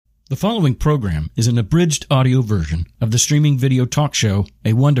The following program is an abridged audio version of the streaming video talk show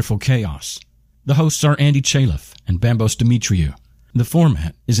A Wonderful Chaos. The hosts are Andy Chaliff and Bambos Dimitriou. The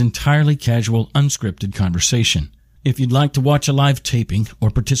format is entirely casual, unscripted conversation. If you'd like to watch a live taping or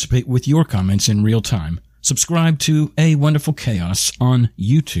participate with your comments in real time, subscribe to A Wonderful Chaos on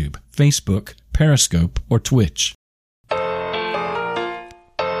YouTube, Facebook, Periscope, or Twitch.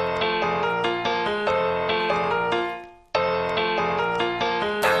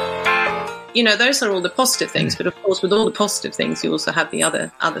 You know, those are all the positive things, but of course with all the positive things you also have the other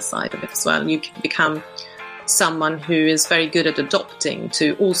side of it as well. You can become someone who is very good at adopting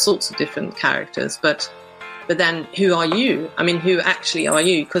to all sorts of different characters, but then who are you? I mean, who actually are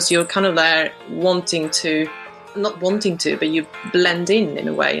you? Because you're kind of there not wanting to, but you blend in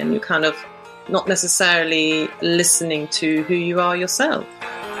a way, and you're kind of not necessarily listening to who you are yourself.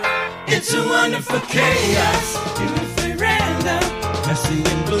 It's a wonderful chaos, beautifully random, messy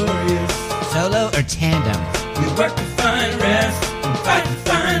and glorious. Solo or tandem? We work to find rest and fight to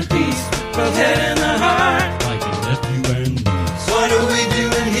find peace, both head and the heart, Like a nephew and niece. what are we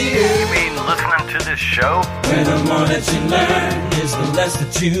doing here? You mean listening to this show? Where the more that you learn is the less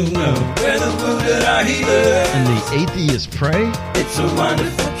that you know. Where the wounded are healed. And the atheists pray. It's a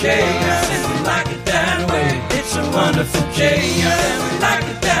wonderful chaos, and we like it that way. It's a wonderful chaos, and we like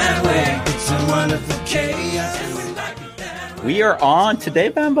it that way. It's a wonderful chaos, and we like it that way. We are on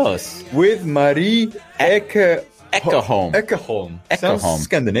today, Bambos. With Marie Ekholm. Ekholm. Ekholm. Sounds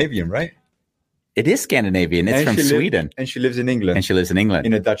Scandinavian, right? It is Scandinavian. It's from Sweden. And she lives in England. And she lives in England.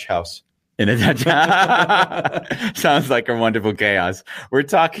 In a Dutch house. In a Dutch Sounds like a wonderful chaos. We're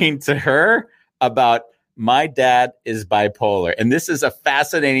talking to her about My Dad is Bipolar. And this is a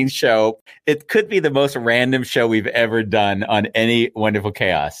fascinating show. It could be the most random show we've ever done on any Wonderful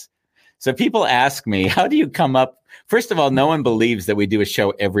Chaos. So people ask me, how do you come up? First of all, no one believes that we do a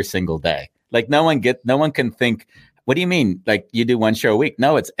show every single day. Like no one can think, what do you mean? Like you do one show a week?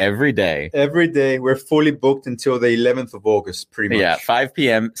 No, it's every day. Every day. We're fully booked until the 11th of August, pretty much. Yeah, 5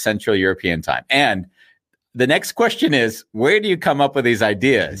 p.m. Central European time. And the next question is, where do you come up with these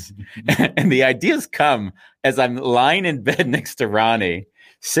ideas? And the ideas come as I'm lying in bed next to Ronnie,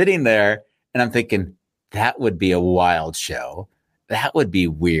 sitting there, and I'm thinking, that would be a wild show. That would be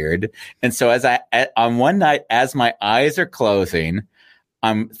weird. And so on one night, as my eyes are closing,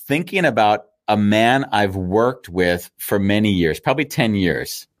 I'm thinking about a man I've worked with for many years, probably 10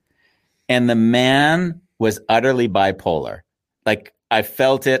 years. And the man was utterly bipolar. Like I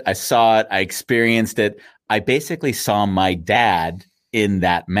felt it, I saw it, I experienced it. I basically saw my dad in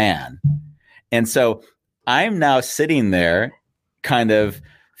that man. And so I'm now sitting there kind of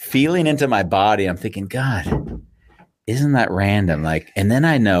feeling into my body. I'm thinking, God, isn't that random? And then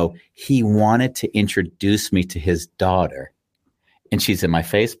I know he wanted to introduce me to his daughter, and she's in my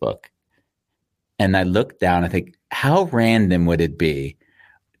Facebook. And I look down, I think, how random would it be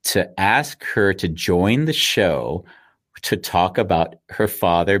to ask her to join the show to talk about her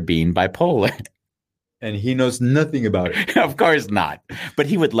father being bipolar? And he knows nothing about it. Of course not. But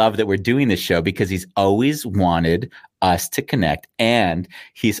he would love that we're doing this show because he's always wanted us to connect. And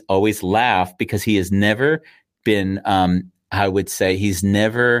he's always laughed because he has never been, I would say, he's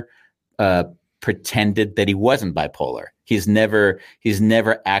never pretended that he wasn't bipolar. He's never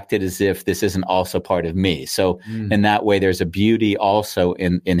acted as if this isn't also part of me. So in that way, there's a beauty also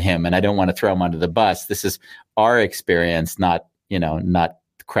in him. And I don't want to throw him under the bus. This is our experience, not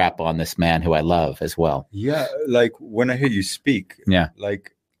crap on this man who I love as well. Yeah, like when I hear you speak,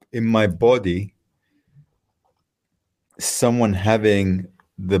 like in my body, someone having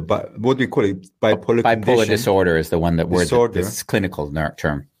what do you call it? Bipolar disorder is the one that this clinical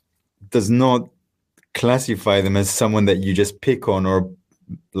term. Does not classify them as someone that you just pick on or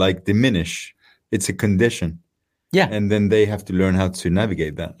like diminish. It's a condition. Yeah. And then they have to learn how to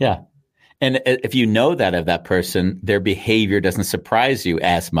navigate that. Yeah. And if you know that of that person, their behavior doesn't surprise you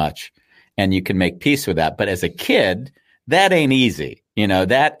as much, and you can make peace with that. But as a kid, that ain't easy.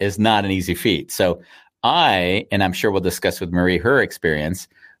 That is not an easy feat. So and I'm sure we'll discuss with Marie her experience,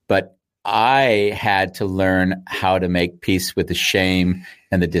 but I had to learn how to make peace with the shame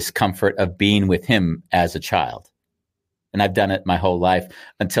and the discomfort of being with him as a child. And I've done it my whole life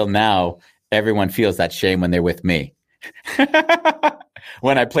until now. Everyone feels that shame when they're with me.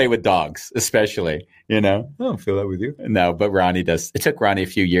 When I play with dogs, especially, I don't feel that with you. No, but Ronnie does. It took Ronnie a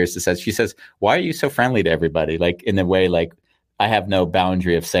few years to say, she says, why are you so friendly to everybody? Like in a way, like I have no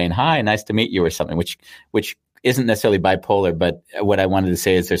boundary of saying, hi, nice to meet you or something, which isn't necessarily bipolar. But what I wanted to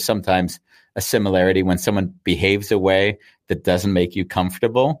say is there's sometimes a similarity when someone behaves a way that doesn't make you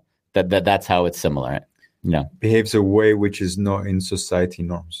comfortable, that's how it's similar. Behaves a way which is not in society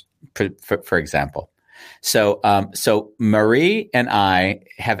norms. for example. So Marie and I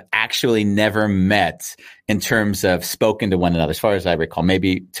have actually never met in terms of spoken to one another, as far as I recall,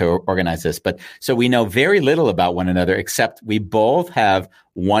 maybe to organize this. But so we know very little about one another, except we both have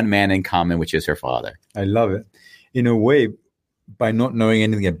one man in common, which is her father. I love it. In a way, by not knowing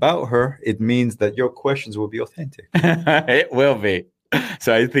anything about her, it means that your questions will be authentic. It will be.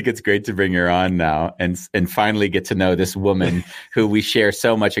 So I think it's great to bring her on now and finally get to know this woman who we share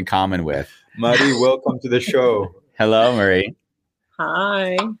so much in common with. Marie, welcome to the show. Hello, Marie.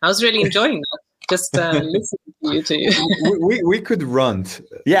 Hi. I was really enjoying that. Just listening to you two. we could rant.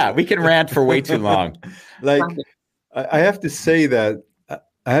 Yeah, we can rant for way too long. Like, I have to say that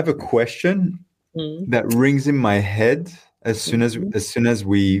I have a question that rings in my head as soon as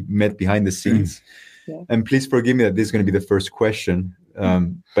we met behind the scenes. Yeah. And please forgive me that this is going to be the first question,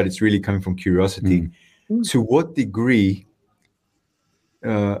 but it's really coming from curiosity. To what degree,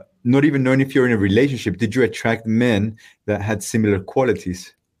 not even knowing if you're in a relationship, did you attract men that had similar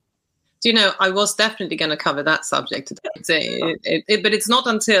qualities? Do you know, I was definitely going to cover that subject today. But it's not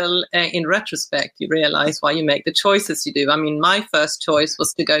until in retrospect you realize why you make the choices you do. I mean, my first choice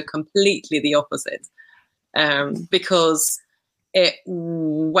was to go completely the opposite because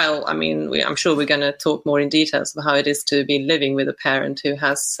I'm sure we're going to talk more in details about how it is to be living with a parent who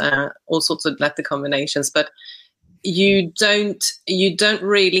has all sorts of letter combinations, but you don't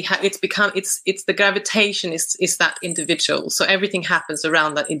really have, it's the gravitation is that individual. So everything happens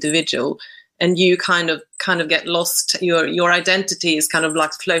around that individual and you kind of get lost. Your identity is kind of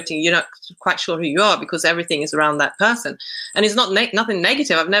like floating. You're not quite sure who you are because everything is around that person. And it's not nothing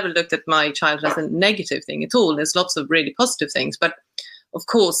negative. I've never looked at my childhood as a negative thing at all. There's lots of really positive things, but of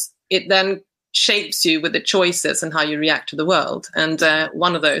course it then shapes you with the choices and how you react to the world. And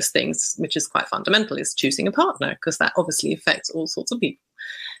one of those things, which is quite fundamental, is choosing a partner, because that obviously affects all sorts of people.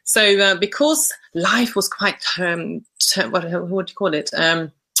 So because life was quite, what do you call it?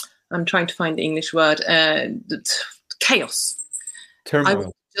 I'm trying to find the English word, chaos. Turmoil. I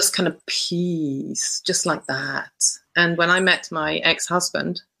was just kind of peace, just like that. And when I met my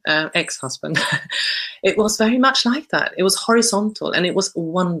ex-husband, it was very much like that. It was horizontal and it was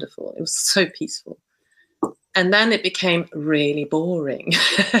wonderful. It was so peaceful. And then it became really boring,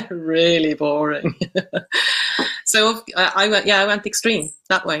 really boring. So I went extreme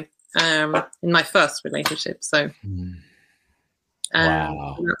that way in my first relationship. So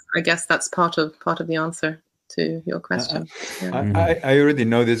wow. I guess that's part of the answer to your question. I already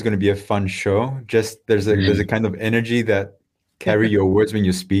know this is going to be a fun show. Just there's a kind of energy that carry your words when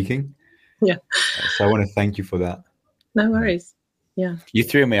you're speaking. Yeah. So I want to thank you for that. No worries. Yeah. You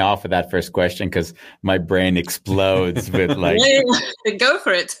threw me off with that first question because my brain explodes with like. Go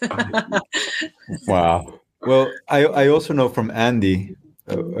for it. Wow. Well, I also know from Andy,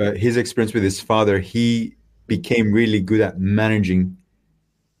 his experience with his father, he became really good at managing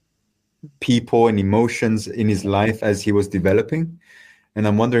people and emotions in his life as he was developing. And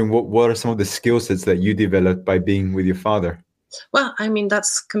I'm wondering what are some of the skill sets that you developed by being with your father? Well, I mean,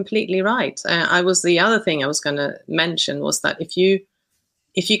 that's completely right. The other thing I was going to mention was that if you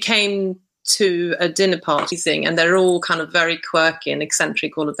came to a dinner party thing and they're all kind of very quirky and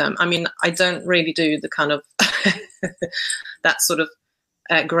eccentric, all of them. I mean, I don't really do the kind of that sort of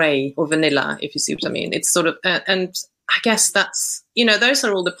grey or vanilla, if you see what I mean. It's sort of, and I guess that's, those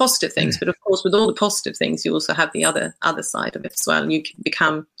are all the positive things. But of course, with all the positive things, you also have the other side of it as well. You can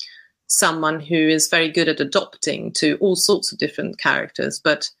become someone who is very good at adopting to all sorts of different characters,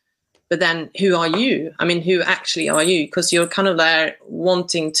 but then who are you? I mean, who actually are you? Because you're kind of there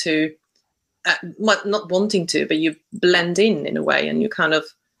wanting to, not wanting to, but you blend in a way, and you're kind of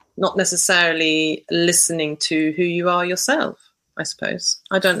not necessarily listening to who you are yourself, I suppose.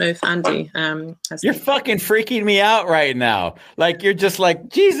 I don't know if Andy has. You're fucking freaking me out right now. Like, you're just like,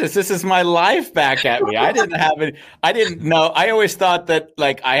 Jesus, this is my life back at me. I didn't have it. I didn't know. I always thought that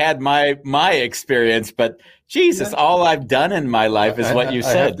like I had my experience, but Jesus, all I've done in my life is what you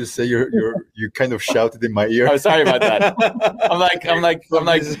said. I have to say, you kind of shouted in my ear. Oh, sorry about that.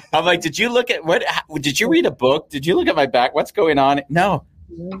 I'm like, did you look at did you read a book? Did you look at my back? What's going on? No,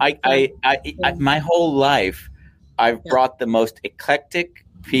 I my whole life, I've brought the most eclectic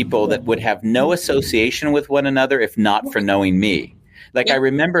people that would have no association with one another if not for knowing me. Like I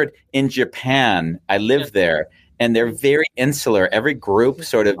remembered in Japan, I lived there. And they're very insular. Every group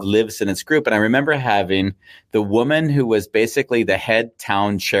sort of lives in its group. And I remember having the woman who was basically the head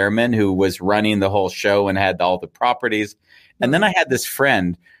town chairman who was running the whole show and had all the properties. And then I had this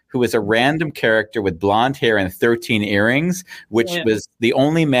friend who was a random character with blonde hair and 13 earrings, which was the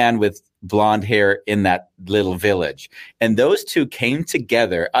only man with blonde hair in that little village. And those two came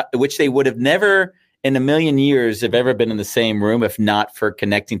together, which they would have never in a million years have ever been in the same room if not for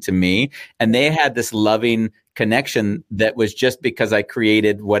connecting to me. And they had this loving connection that was just because I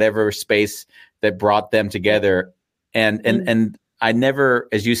created whatever space that brought them together. And I never,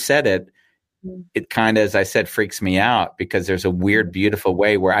 as you said it kind of, as I said, freaks me out because there's a weird, beautiful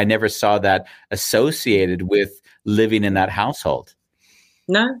way where I never saw that associated with living in that household.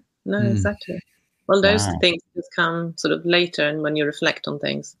 No, exactly. Well, those things just come sort of later and when you reflect on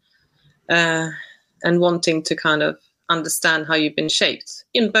things and wanting to kind of understand how you've been shaped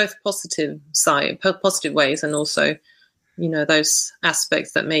in both positive ways and also, those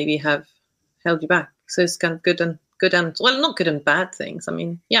aspects that maybe have held you back. So it's kind of good and well, not good and bad things. I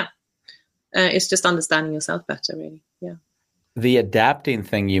mean, it's just understanding yourself better, really. Yeah. The adapting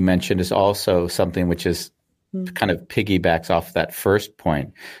thing you mentioned is also something which is kind of piggybacks off that first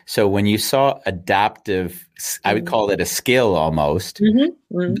point. So when you saw adaptive, I would call it a skill almost.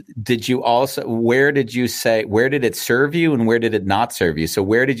 Did you also, where did it serve you and where did it not serve you? So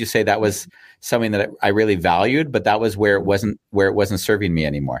where did you say that was something that I really valued, but that was where it wasn't serving me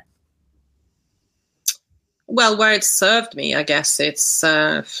anymore? Well, where it served me, I guess it's,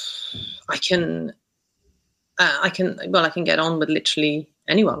 I can get on with literally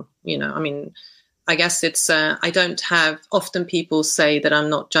anyone, I mean, I guess it's, I don't have, often people say that I'm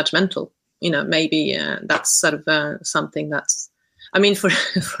not judgmental, maybe that's sort of something that's, I mean, for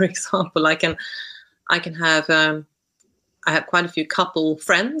example, I have quite a few couple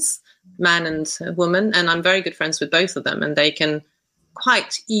friends, man and woman, and I'm very good friends with both of them, and they can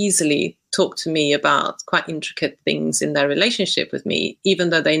quite easily talk to me about quite intricate things in their relationship with me, even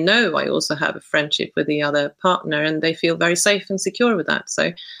though they know I also have a friendship with the other partner and they feel very safe and secure with that.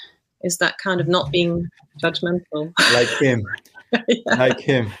 So is that kind of not being judgmental? Like him. Like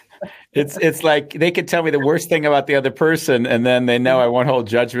him. It's like they could tell me the worst thing about the other person and then they know I won't hold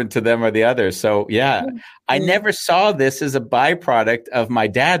judgment to them or the other. So I never saw this as a byproduct of my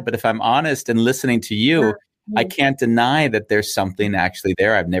dad, but if I'm honest and listening to you, I can't deny that there's something actually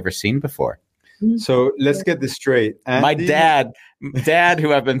there I've never seen before. So let's get this straight. Andy, my dad,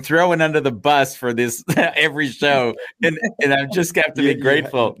 who I've been throwing under the bus for this every show, and I've just got to be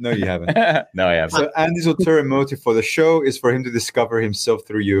grateful. No, you haven't. No, I haven't. So Andy's ulterior motive for the show is for him to discover himself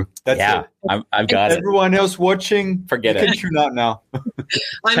through you. That's it. I've got it. Everyone else watching, forget it. You can tune out now.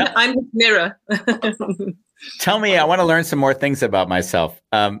 I'm his mirror. Tell me, I want to learn some more things about myself.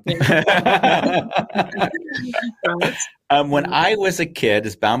 When I was a kid,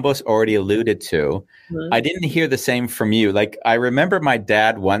 as Bambos already alluded to, I didn't hear the same from you. Like, I remember my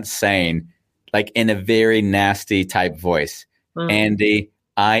dad once saying, like in a very nasty type voice, Andy,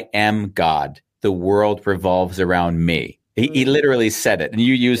 I am God. The world revolves around me. He literally said it. And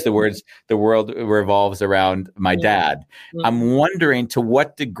you used the words, the world revolves around my dad. I'm wondering, to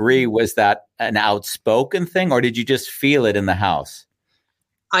what degree was that an outspoken thing, or did you just feel it in the house?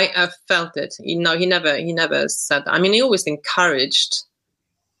 I felt it. He never said that. I mean, he always encouraged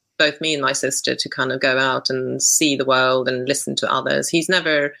both me and my sister to kind of go out and see the world and listen to others. He's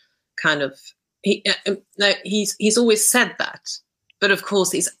never kind of, he's always said that. But of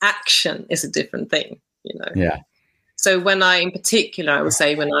course, his action is a different thing, Yeah. So when I would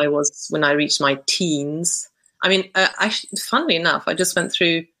say when I reached my teens, I mean, funnily enough, I just went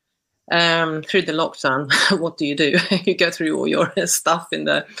through the lockdown. What do? You go through all your stuff in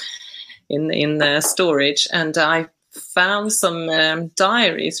the storage, and I found some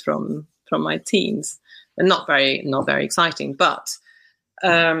diaries from my teens, and not very exciting, but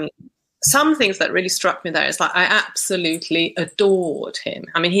some things that really struck me there is like I absolutely adored him.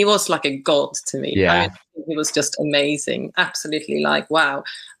 I mean, he was like a god to me. Yeah. I mean, he was just amazing. Absolutely, like, wow.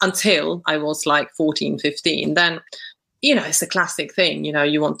 Until I was like 14, 15. Then, it's a classic thing.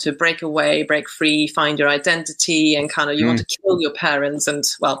 You want to break away, break free, find your identity, and kind of you want to kill your parents and,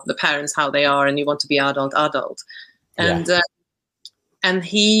 well, the parents, how they are, and you want to be adult. And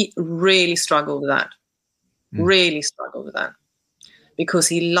he really struggled with that. Really struggled with that. Because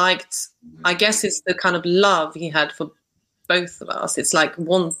he liked, I guess it's the kind of love he had for both of us. It's like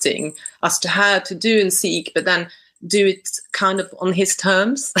wanting us to have to do and seek, but then do it kind of on his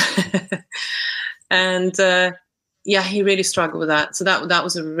terms. And he really struggled with that. So that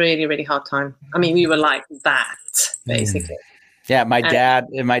was a really, really hard time. I mean, we were like that, basically. Yeah, my dad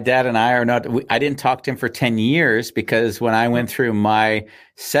and I are not. I didn't talk to him for 10 years because when I went through my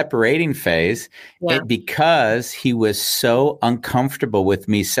separating phase, because he was so uncomfortable with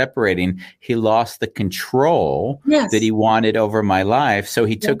me separating, he lost the control that he wanted over my life. So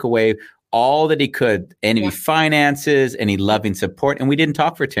he took away all that he could, any finances, any loving support, and we didn't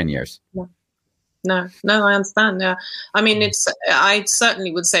talk for 10 years. No, I understand. Yeah, I mean, I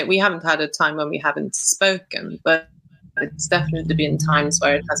certainly would say we haven't had a time when we haven't spoken, but it's definitely been times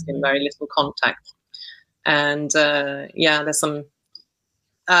where it has been very little contact. And there's some.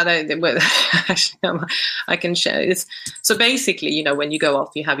 Actually, I can share this. So basically, when you go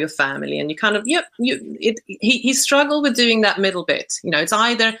off, you have your family, and you kind of he struggled with doing that middle bit. It's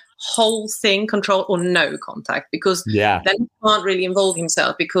either whole thing control or no contact, because then he can't really involve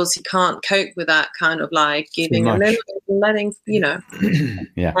himself because he can't cope with that kind of like giving a little bit and letting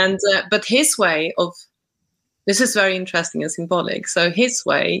And but his way of this is very interesting and symbolic. So his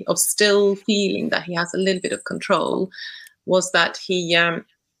way of still feeling that he has a little bit of control was that he,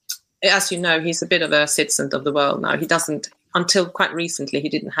 as you know, he's a bit of a citizen of the world now. He doesn't, until quite recently, he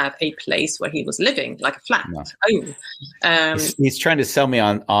didn't have a place where he was living, like a flat home. He's trying to sell me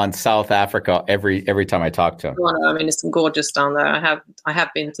on South Africa every time I talk to him. Well, I mean, it's gorgeous down there. I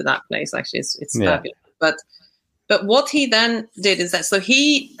have been to that place, actually. It's fabulous. But what he then did is that, so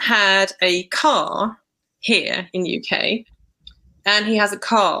he had a car here in UK, and he has a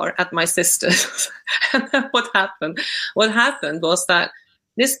car at my sister's. And then what happened was that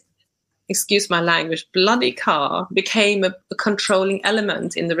this, excuse my language, bloody car became a controlling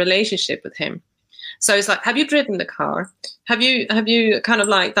element in the relationship with him. So it's like, have you driven the car? Have you kind of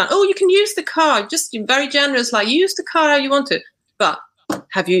like that? Oh, you can use the car. Just very generous, like use the car how you want to. But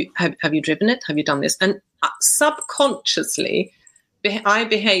have you driven it? Have you done this? And subconsciously, I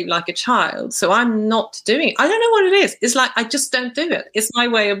behave like a child, so I'm not doing it. I don't know what it is. It's like I just don't do it. It's my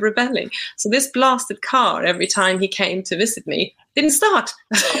way of rebelling. So this blasted car, every time he came to visit me, didn't start.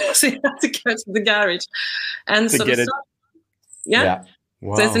 So he had to go to the garage and sort of start. Yeah.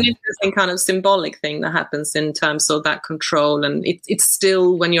 Wow. So it's an interesting kind of symbolic thing that happens in terms of that control. And it's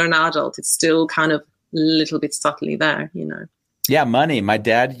still, when you're an adult, it's still kind of a little bit subtly there, Yeah, money. My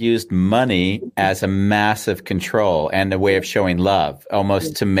dad used money as a massive control and a way of showing love,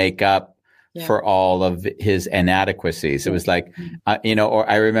 almost to make up for all of his inadequacies. It was like, or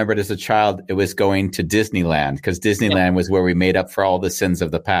I remembered as a child, it was going to Disneyland, because Disneyland was where we made up for all the sins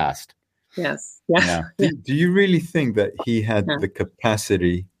of the past. Yes. Yeah. Do you really think that he had the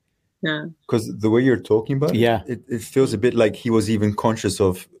capacity? Yeah. Because the way you're talking about it feels a bit like he was even conscious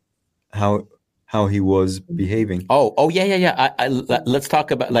of how he was behaving. Yeah. Let's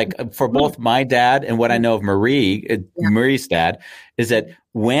talk about, like, for both my dad and what I know of Marie's dad, is that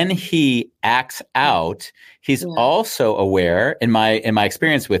when he acts out, he's also aware, in my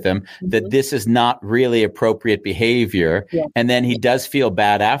experience with him, that this is not really appropriate behavior, and then he does feel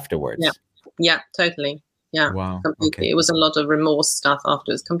bad afterwards. Yeah, totally. Yeah, wow. Completely. Okay. It was a lot of remorse stuff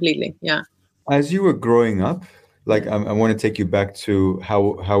afterwards. Completely. Yeah. As you were growing up, like I want to take you back to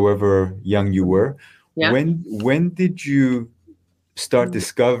however young you were. Yeah. When did you start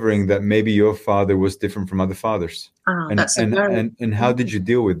discovering that maybe your father was different from other fathers? And how did you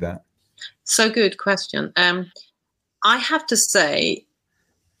deal with that? So good question. I have to say,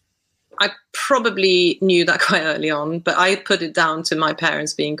 I probably knew that quite early on, but I put it down to my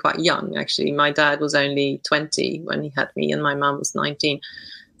parents being quite young. Actually, my dad was only 20 when he had me, and my mum was 19.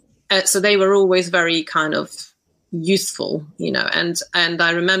 So they were always very kind of youthful, and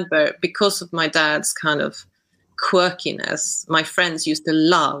I remember, because of my dad's kind of quirkiness, my friends used to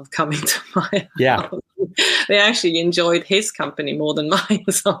love coming to my house. They actually enjoyed his company more than mine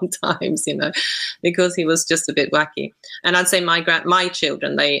sometimes, because he was just a bit wacky. And I'd say my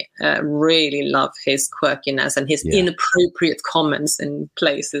children, they really love his quirkiness and his inappropriate comments in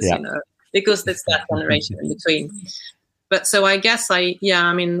places, because there's that generation in between. But so I guess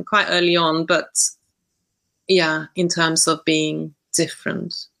quite early on, but in terms of being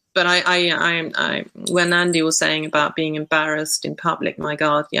different. But I when Andy was saying about being embarrassed in public, my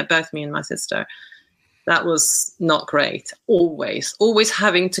God, both me and my sister, that was not great. Always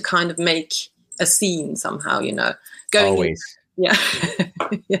having to kind of make a scene somehow, going. Always. Yeah.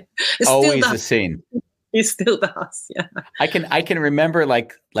 Always a scene. He still does. Yeah. I can remember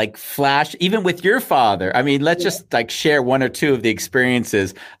like flash, even with your father. I mean, let's just like share one or two of the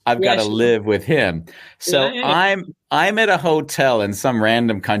experiences I've got to live with him. So I'm at a hotel in some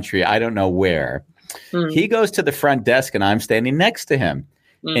random country. I don't know where. He goes to the front desk and I'm standing next to him.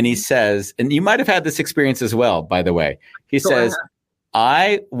 And he says, and you might have had this experience as well, by the way. He says,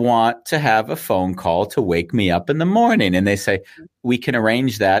 I want to have a phone call to wake me up in the morning. And they say, we can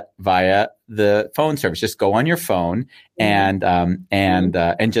arrange that via the phone service. Just go on your phone and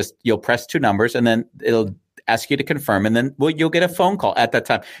just, you'll press 2 numbers and then it'll ask you to confirm. And then you'll get a phone call at that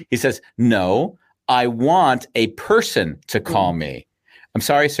time. He says, no, I want a person to call me. I'm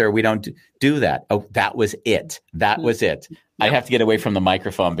sorry, sir, we don't do that. Oh, that was it. That was it. I have to get away from the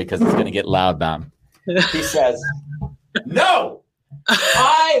microphone because it's going to get loud, Bam. He says, no,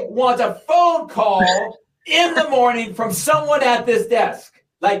 I want a phone call in the morning from someone at this desk.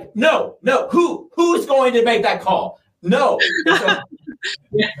 Like, no, who's going to make that call? No.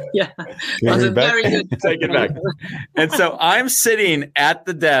 Yeah. That's a very good. Take it back. And so I'm sitting at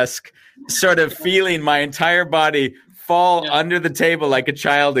the desk, sort of feeling my entire body fall under the table like a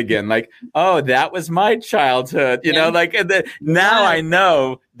child again. Like, oh, that was my childhood, you know, like, and now I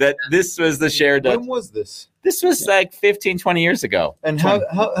know that this was the shared. When was this? This was like 15, 20 years ago. And how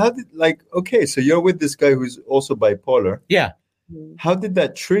did, like, okay, so you're with this guy who's also bipolar. Yeah. How did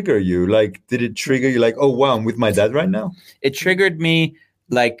that trigger you? Like, did it trigger you like, oh, wow, I'm with my dad right now? It triggered me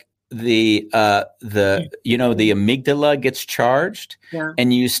like the amygdala gets charged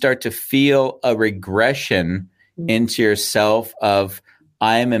and you start to feel a regression into yourself of,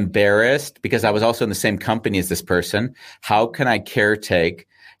 I'm embarrassed because I was also in the same company as this person. How can I caretake?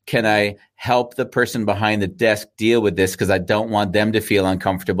 Can I help the person behind the desk deal with this? Because I don't want them to feel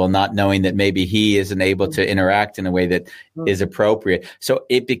uncomfortable, not knowing that maybe he isn't able to interact in a way that is appropriate. So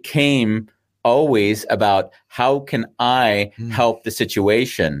it became always about how can I help the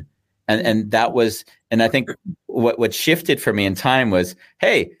situation? And that was, and I think what shifted for me in time was,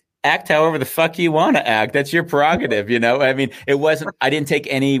 hey, act however the fuck you want to act. That's your prerogative, you know? I mean, I didn't take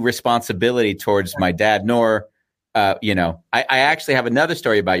any responsibility towards my dad, nor, I actually have another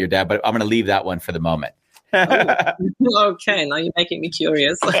story about your dad, but I'm going to leave that one for the moment. Okay, now you're making me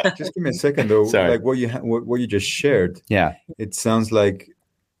curious. Just give me a second, though. Sorry. Like what you just shared. Yeah. It sounds like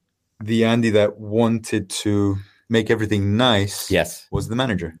the Andy that wanted to make everything nice. Yes. Was the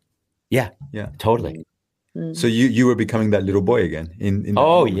manager. Yeah. Yeah. Totally. So you were becoming that little boy again. In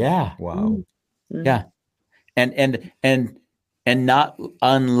oh yeah. Wow. Yeah. And not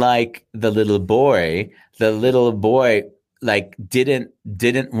unlike the little boy like didn't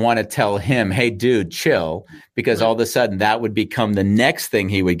want to tell him, hey dude, chill, because all of a sudden that would become the next thing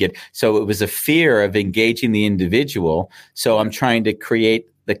he would get. So it was a fear of engaging the individual. So I'm trying to create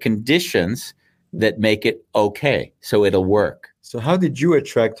the conditions that make it okay, so it'll work. So how did you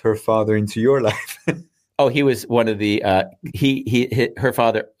attract her father into your life? Oh, he was one of the, her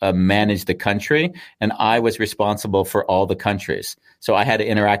father managed the country, and I was responsible for all the countries. So I had to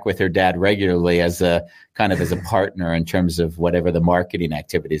interact with her dad regularly as a partner in terms of whatever the marketing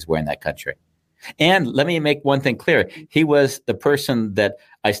activities were in that country. And let me make one thing clear. He was the person that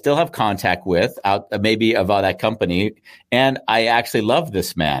I still have contact with maybe of all that company. And I actually love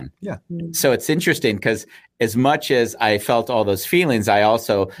this man. Yeah. So it's interesting because as much as I felt all those feelings, I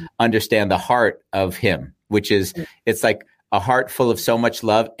also understand the heart of him, which is, it's like a heart full of so much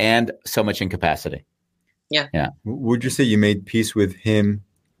love and so much incapacity. Yeah. Yeah. Would you say you made peace with him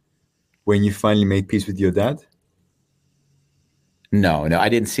when you finally made peace with your dad? No, I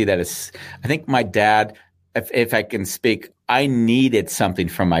didn't see that as, I think my dad, if I can speak, I needed something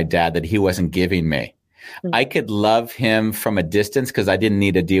from my dad that he wasn't giving me. I could love him from a distance because I didn't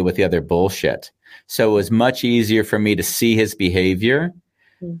need to deal with the other bullshit. So it was much easier for me to see his behavior,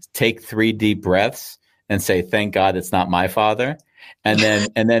 take 3 deep breaths and say, thank God it's not my father. And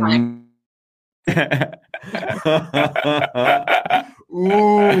then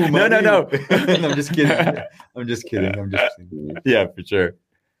Ooh, no. I'm just kidding. Yeah, for sure.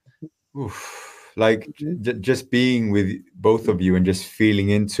 Oof. Like just being with both of you and just feeling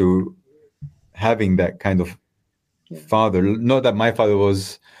into having that kind of father. Not that my father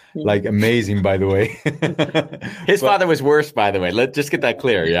was like amazing, by the way. His father was worse, by the way. Let's just get that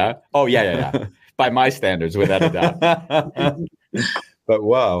clear. Yeah. Oh yeah. By my standards, without a doubt. But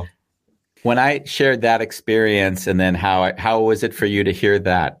wow. When I shared that experience, and then how was it for you to hear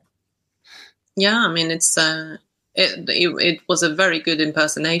that? Yeah, I mean, it was a very good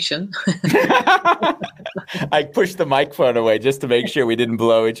impersonation. I pushed the microphone away just to make sure we didn't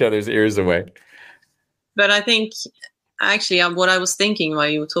blow each other's ears away. But I think actually what I was thinking while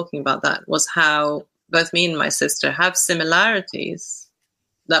you were talking about that was how both me and my sister have similarities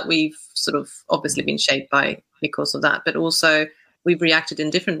that we've sort of obviously been shaped by because of that, but also we've reacted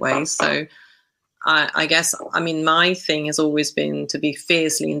in different ways. So I guess, I mean, my thing has always been to be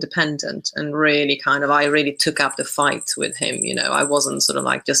fiercely independent and really I really took up the fight with him. You know, I wasn't sort of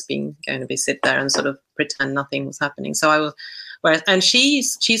like just going to be sit there and sort of pretend nothing was happening. So Whereas, and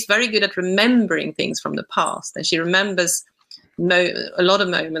she's very good at remembering things from the past, and she remembers a lot of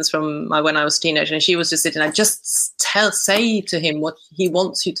moments from when I was a teenager, and she was just sitting there, just say to him what he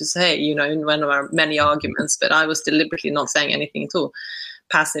wants you to say, you know, in one of our many arguments, but I was deliberately not saying anything at all,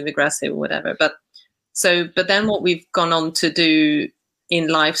 passive aggressive or whatever. But then what we've gone on to do in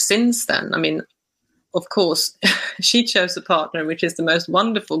life since then, I mean, of course, she chose a partner which is the most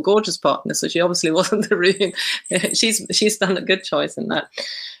wonderful, gorgeous partner. So she obviously wasn't the real. She's done a good choice in that.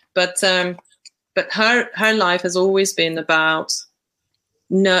 But her life has always been about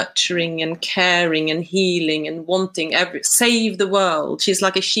nurturing and caring and healing and wanting save the world. She's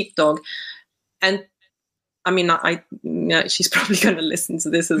like a sheepdog, and I mean, she's probably going to listen to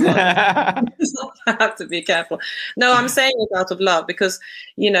this as well. I have to be careful. No, I'm saying it out of love because,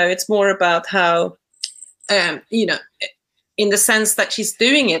 you know, it's more about how. You know, in the sense that she's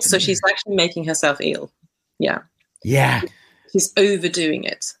doing it, so she's actually making herself ill. Yeah. She's overdoing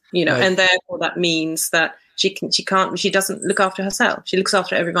it, you know, and therefore that means that she doesn't look after herself. She looks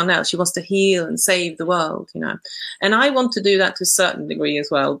after everyone else. She wants to heal and save the world, you know. And I want to do that to a certain degree as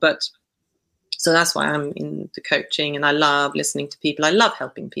well. But so that's why I'm into coaching, and I love listening to people. I love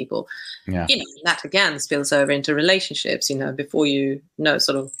helping people. Yeah. You know, that again spills over into relationships, you know, before you know,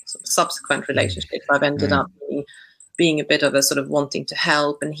 sort of subsequent relationships. I've ended up being a bit of a sort of wanting to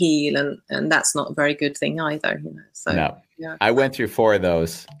help and heal, and that's not a very good thing either, you know. So no. Yeah. I went through 4 of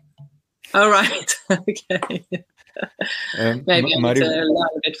those. Oh, right. Okay. Maybe I need to learn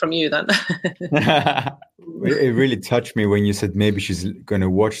a bit from you then. It really touched me when you said maybe she's going to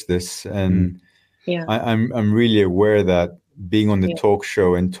watch this, and I'm really aware that being on the talk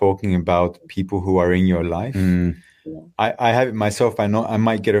show and talking about people who are in your life, I have it myself. I know I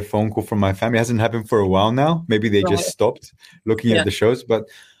might get a phone call from my family. It hasn't happened for a while now. Maybe they just stopped looking at the shows. But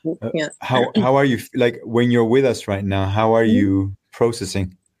how are you, like, when you're with us right now? How are you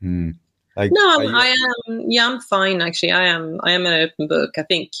processing? Like, no, I am. Yeah, I'm fine. Actually, I am an open book. I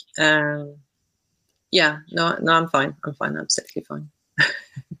think. No, I'm fine. I'm fine. I'm absolutely fine.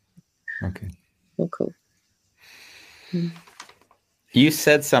 Okay. Oh, cool. You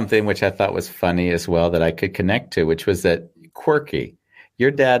said something which I thought was funny as well that I could connect to, which was that quirky.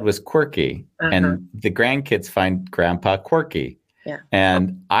 Your dad was quirky, and the grandkids find grandpa quirky. Yeah.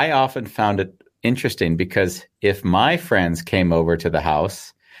 And I often found it interesting because if my friends came over to the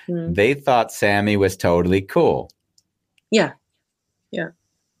house, they thought Sammy was totally cool. Yeah. Yeah.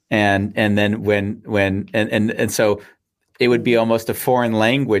 And then when so it would be almost a foreign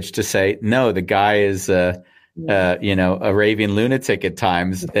language to say, no, the guy is a raving lunatic at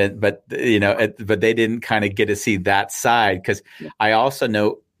times, but they didn't kind of get to see that side. Because I also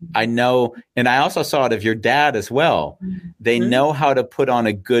and I also saw it of your dad as well. They know how to put on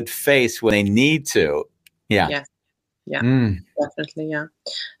a good face when they need to. Yeah. Yeah, definitely. Yeah.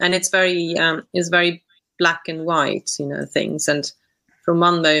 And it's very black and white, you know, things. And from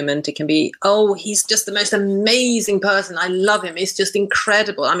one moment it can be, oh, he's just the most amazing person. I love him. He's just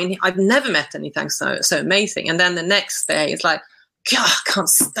incredible. I mean, I've never met anything so amazing. And then the next day it's like, God, I can't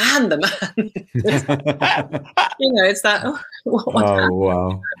stand the man. You know, it's that.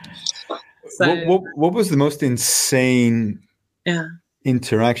 Wow. So, what was the most insane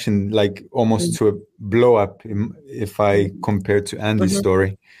interaction, like almost to a blow up, if I compare to Andy's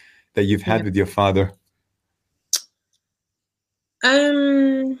story, that you've had with your father?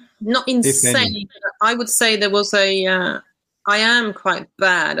 Not insane. I would say there was I am quite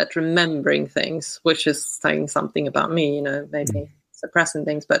bad at remembering things, which is saying something about me, you know, maybe suppressing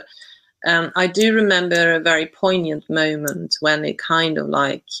things. But I do remember a very poignant moment when it kind of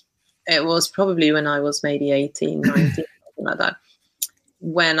like, it was probably when I was maybe 18, 19, something like that.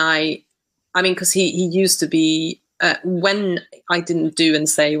 When I mean, because he used to be, when I didn't do and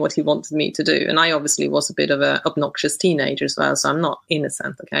say what he wanted me to do, and I obviously was a bit of an obnoxious teenager as well, so I'm not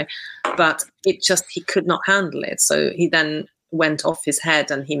innocent, okay? But it just, he could not handle it. So he then went off his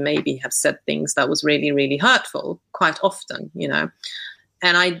head, and he maybe have said things that was really, really hurtful quite often, you know?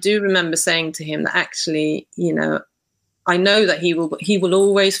 And I do remember saying to him that actually, you know, I know that he will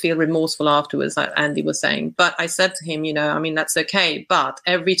always feel remorseful afterwards, like Andy was saying. But I said to him, you know, I mean, that's okay. But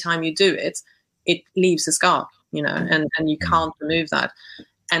every time you do it, it leaves a scar, you know, and you can't remove that.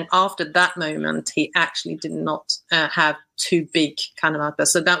 And after that moment, he actually did not have too big kind of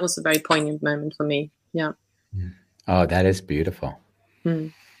outbursts. So that was a very poignant moment for me. Yeah. Oh, that is beautiful.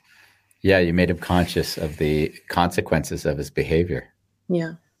 Yeah, you made him conscious of the consequences of his behavior.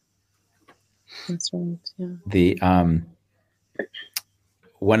 Yeah. That's right. Yeah. The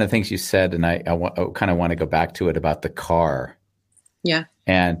one of the things you said, and I kind of want to go back to it about the car. Yeah.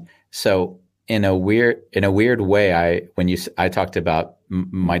 And so in a weird way, I talked about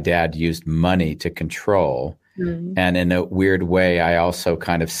my dad used money to control, and in a weird way, I also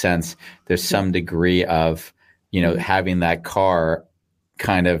kind of sense there's some degree of, having that car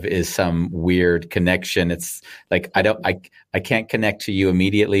kind of is some weird connection. It's like I can't connect to you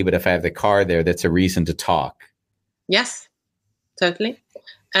immediately, but if I have the car there, that's a reason to talk. Yes, totally.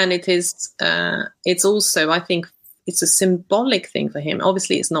 And it is. It's also, I think, it's a symbolic thing for him.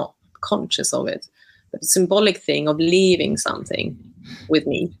 Obviously, it's not conscious of it, but a symbolic thing of leaving something with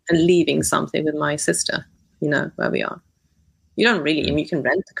me and leaving something with my sister. Where we are. You don't really. I mean, you can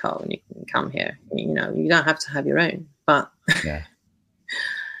rent a car when you can come here. You don't have to have your own, but yeah.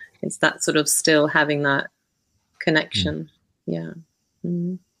 It's that sort of still having that connection. Yeah.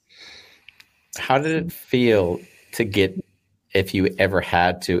 Mm. How did it feel to get, if you ever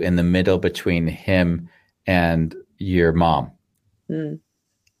had to, in the middle between him and your mom?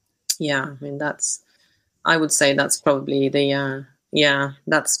 Yeah, I mean, I would say that's probably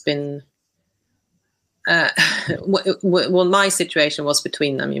that's been, well, my situation was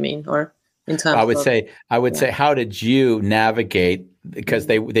between them, you mean, or in terms I would say, how did you navigate, because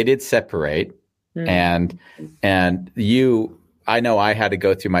they did separate, and I know I had to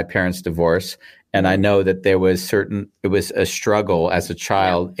go through my parents' divorce, and I know that it was a struggle as a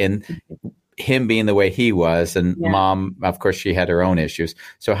child in him being the way he was, and mom, of course, she had her own issues.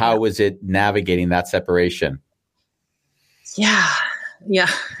 So how was it navigating that separation? Yeah.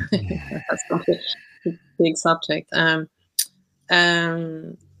 That's not a big subject. I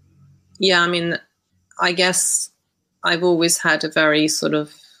mean, I guess I've always had a very sort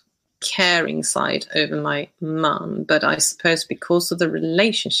of caring side over my mum, but I suppose because of the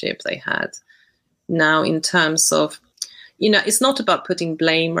relationship they had, now in terms of, it's not about putting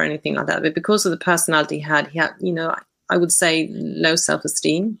blame or anything like that, but because of the personality he had, I would say low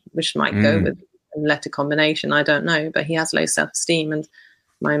self-esteem, which might go with a letter combination, I don't know, but he has low self-esteem. And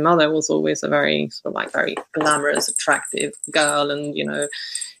my mother was always a very sort of like very glamorous, attractive girl, and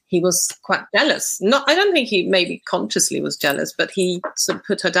he was quite jealous. I don't think he maybe consciously was jealous, but he sort of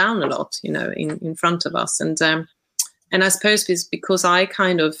put her down a lot, in front of us. And I suppose it's because I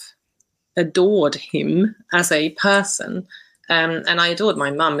kind of adored him as a person, and I adored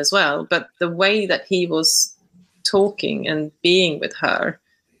my mum as well. But the way that he was talking and being with her,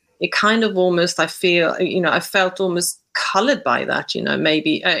 it kind of almost, I felt almost colored by that,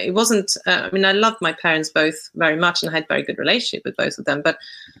 maybe it wasn't, I mean, I loved my parents both very much and I had a very good relationship with both of them. But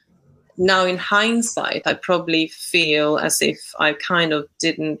now in hindsight, I probably feel as if I kind of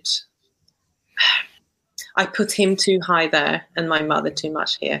I put him too high there and my mother too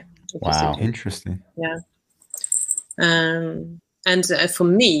much here. Wow. Interesting. Yeah. And for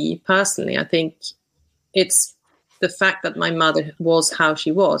me personally, I think it's the fact that my mother was how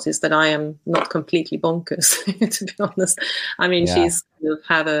she was, is that I am not completely bonkers, to be honest. I mean, she's sort of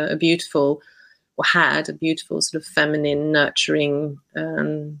had a beautiful sort of feminine, nurturing,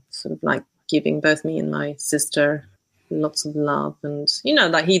 sort of like giving both me and my sister lots of love, and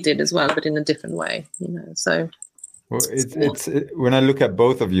like he did as well, but in a different way. So. Well, it's when I look at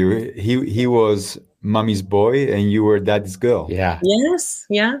both of you, he was mommy's boy and you were daddy's girl. Yeah. Yes.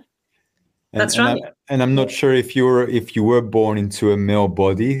 Yeah. That's right. And I'm not sure if you were born into a male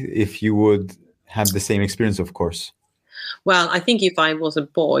body, if you would have the same experience, of course. Well, I think if I was a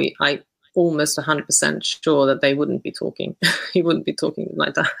boy, I almost 100% sure that they wouldn't be talking. He wouldn't be talking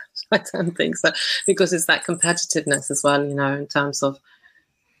like that. I don't think so, because it's that competitiveness as well, in terms of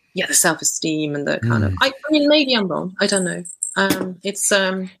the self-esteem and the kind of. I mean, maybe I'm wrong. I don't know.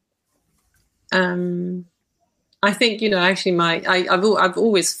 I think, actually I've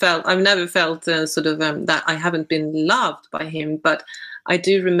always felt, I've never felt sort of that I haven't been loved by him, but I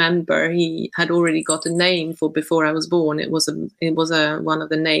do remember he had already got a name for before I was born. It was one of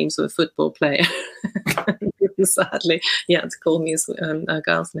the names of a football player. Sadly, he had to call me a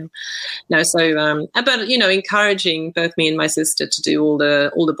girl's name. No, so but encouraging both me and my sister to do all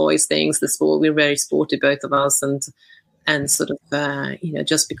the boys' things, the sport. We were very sporty, both of us, and sort of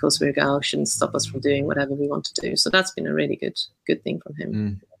just because we're a girl shouldn't stop us from doing whatever we want to do. So that's been a really good thing from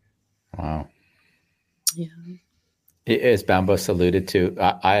him. Wow. Yeah. As Bambos alluded to,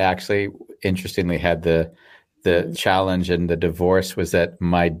 I actually interestingly had the challenge in the divorce was that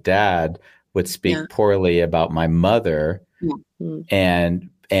my dad would speak poorly about my mother, and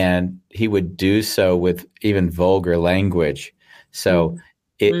he would do so with even vulgar language. So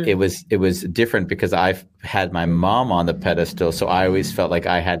it was different because I've had my mom on the pedestal, so I always felt like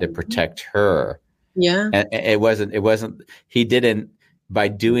I had to protect her. Yeah, and it wasn't. He didn't by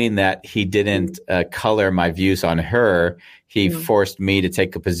doing that, he didn't color my views on her. He forced me to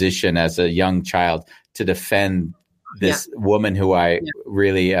take a position as a young child to defend this woman who I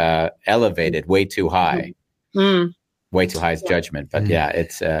really elevated way too high. Way too high is judgment. But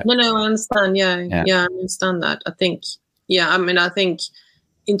it's... No, I understand. Yeah, I understand that. I think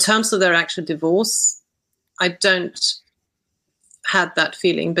in terms of their actual divorce, I don't had that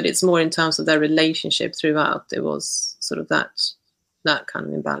feeling, but it's more in terms of their relationship throughout. There was sort of that kind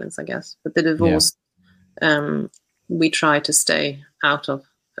of imbalance, I guess. But the divorce, we try to stay out of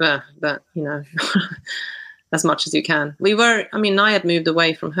that, as much as you can. I had moved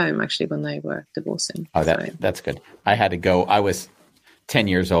away from home actually when they were divorcing. Oh, that's good. I had to go. I was 10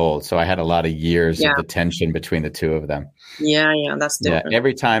 years old, so I had a lot of years of the tension between the two of them. Yeah, that's different. Yeah,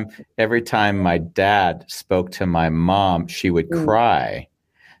 every time my dad spoke to my mom, she would cry.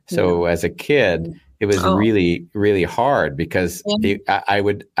 So as a kid, it was really, really hard because I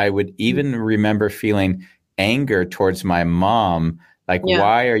would even remember feeling anger towards my mom. Like,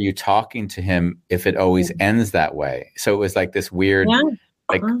 why are you talking to him if it always ends that way? So it was like this weird,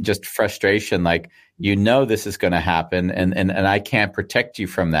 just frustration, like, this is going to happen and I can't protect you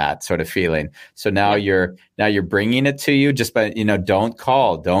from that sort of feeling. So now you're bringing it to you just by, don't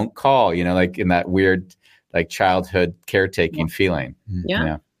call, like in that weird, like childhood caretaking feeling.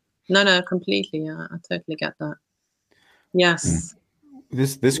 Yeah. No, completely. Yeah, I totally get that. Yes.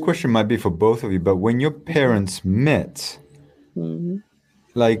 This question might be for both of you, but when your parents met,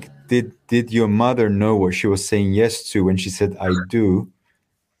 like, did your mother know what she was saying yes to when she said I do,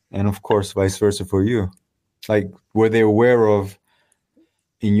 and of course vice versa for you? Like, were they aware of,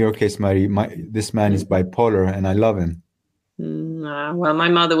 in your case, Mari, this man is bipolar and I love him? Well, my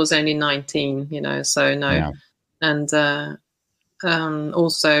mother was only 19, so no. And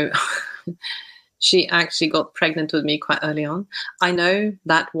also she actually got pregnant with me quite early on. I know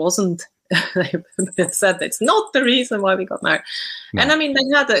that wasn't they said it's not the reason why we got married. No. And I mean,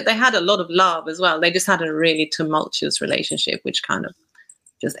 they had a lot of love as well. They just had a really tumultuous relationship, which kind of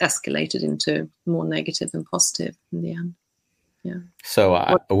just escalated into more negative than positive in the end. Yeah.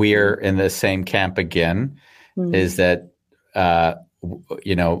 So we're in the same camp again. Is that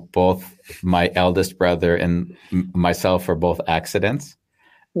both my eldest brother and myself are both accidents,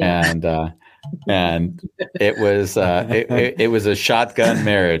 and it was it was a shotgun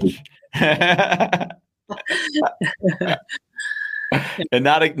marriage. And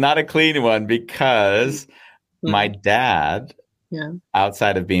not a clean one, because my dad,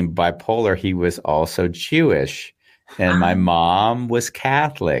 outside of being bipolar, he was also Jewish, and my mom was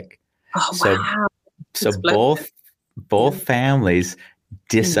Catholic. So both families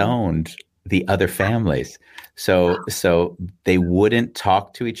disowned the other families. So they wouldn't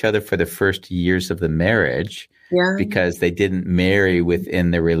talk to each other for the first years of the marriage. Because they didn't marry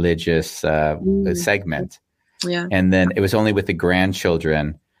within the religious segment, and then it was only with the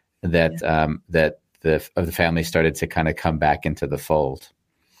grandchildren that the family started to kind of come back into the fold.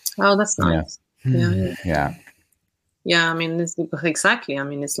 Oh, that's nice. Yeah. I mean, exactly. I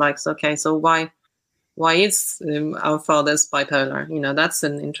mean, it's like, okay, so why is our father's bipolar? That's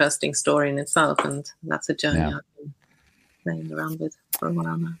an interesting story in itself, and that's a journey I've been playing around with for a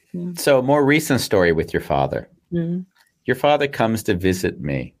while now. Yeah. So, a more recent story with your father. Your father comes to visit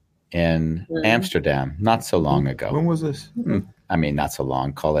me in Amsterdam not so long ago. When was this? I mean, not so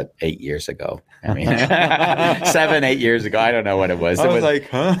long. Call it 8 years ago. I mean, 7-8 years ago. I don't know what it was. I was like,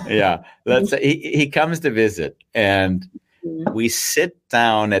 huh? Yeah. He comes to visit, and we sit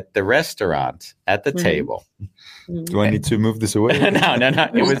down at the restaurant at the table. Do I need to move this away? No.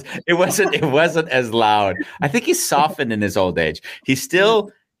 It wasn't as loud. I think he's softened in his old age.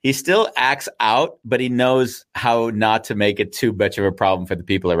 He still acts out, but he knows how not to make it too much of a problem for the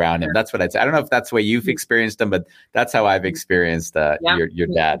people around him. That's what I'd say. I don't know if that's the way you've experienced him, but that's how I've experienced your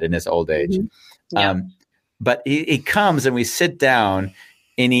dad in his old age. But he comes and we sit down,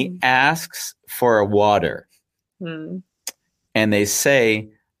 and he asks for a water. And they say,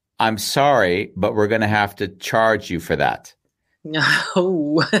 "I'm sorry, but we're going to have to charge you for that."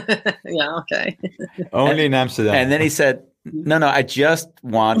 Oh, yeah, okay. Only in Amsterdam. And then he said, No, I just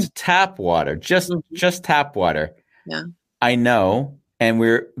want tap water. Just tap water. Yeah. I know, and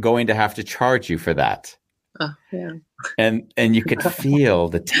we're going to have to charge you for that. Oh, yeah. And you could feel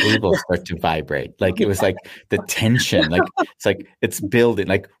the table start to vibrate. Like, it was like the tension. Like, it's like it's building.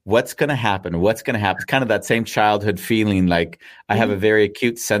 Like, what's going to happen? What's going to happen? It's kind of that same childhood feeling. Like, I have a very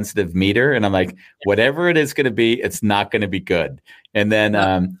acute, sensitive meter, and I'm like, whatever it is going to be, it's not going to be good. And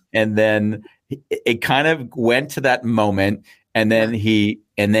then it kind of went to that moment, And then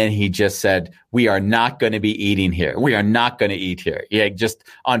he just said, we are not going to be eating here. We are not going to eat here. Yeah, just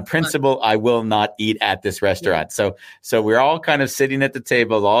on principle, I will not eat at this restaurant. So we're all kind of sitting at the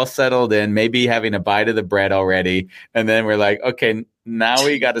table, all settled in, maybe having a bite of the bread already. And then we're like, okay, now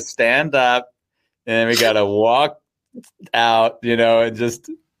we got to stand up and we got to walk out, and just.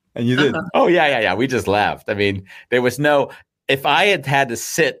 And you did. Oh, yeah. We just left. I mean, there was no. If I had to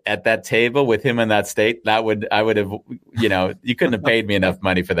sit at that table with him in that state, I would have, you couldn't have paid me enough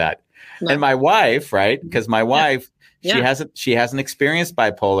money for that. No. And my wife, right? Because my wife, she hasn't experienced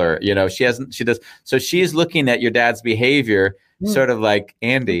bipolar, she does. So she's looking at your dad's behavior, sort of like,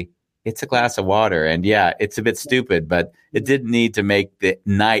 Andy, it's a glass of water. And yeah, it's a bit stupid, but it didn't need to make the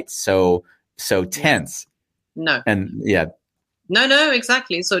night so tense. No. And yeah. No,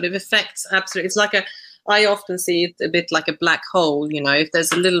 exactly. It sort of affects absolutely. It's like I often see it a bit like a black hole, if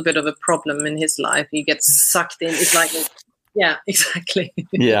there's a little bit of a problem in his life, he gets sucked in. It's like, yeah, exactly.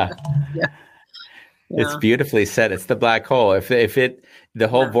 Yeah. It's beautifully said. It's the black hole. If the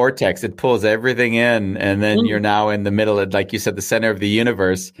whole vortex, it pulls everything in, and then you're now in the middle of, like you said, the center of the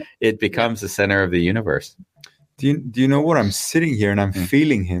universe. It becomes the center of the universe. Do you know what? I'm sitting here and I'm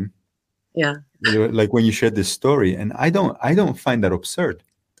feeling him. Yeah. Like when you shared this story, and I don't find that absurd.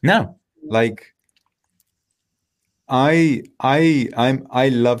 No. Like I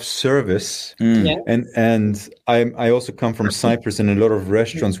love service, and I also come from Cyprus, and a lot of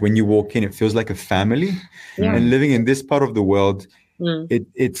restaurants, when you walk in, it feels like a family. And living in this part of the world,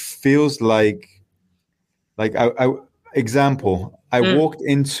 it feels like example, I walked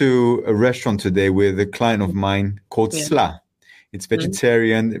into a restaurant today with a client of mine called Sla. It's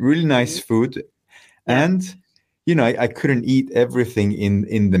vegetarian, really nice food. And, I couldn't eat everything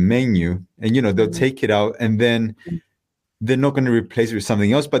in the menu. And, they'll take it out and then they're not going to replace it with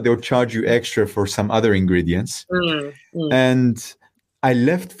something else, but they'll charge you extra for some other ingredients. And I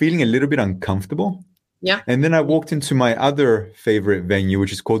left feeling a little bit uncomfortable. Yeah. And then I walked into my other favorite venue,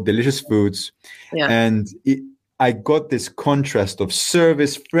 which is called Delicious Foods. Yeah. And I got this contrast of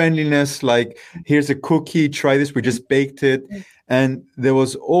service, friendliness, like, here's a cookie, try this, we just baked it. And there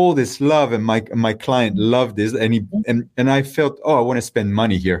was all this love, and my client loved this, and I felt, I want to spend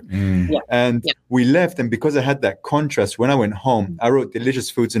money here. We left, and because I had that contrast, when I went home, I wrote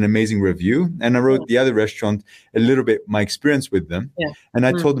Delicious Foods an amazing review, and I wrote the other restaurant a little bit my experience with them. And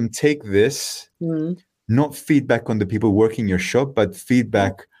I told them, take this, not feedback on the people working your shop, but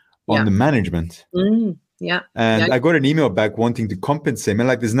feedback on the management. Yeah. And I got an email back wanting to compensate. Man,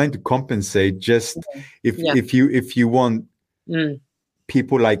 like, there's nothing to compensate. Just if you want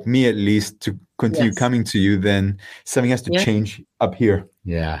people like me, at least, to continue coming to you, then something has to change up here.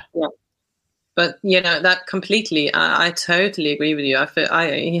 Yeah. But that completely, I totally agree with you.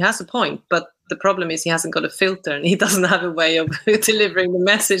 He has a point, but the problem is he hasn't got a filter, and he doesn't have a way of delivering the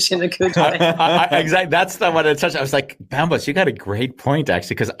message in a good way. Exactly. That's not what I touched. I was like, Bambos, you got a great point,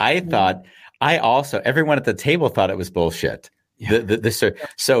 actually, because I thought, everyone at the table thought it was bullshit.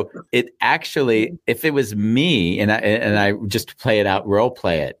 So it actually, if it was me and I just play it out, role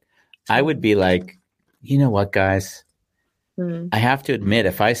play it, I would be like, you know what, guys, I have to admit,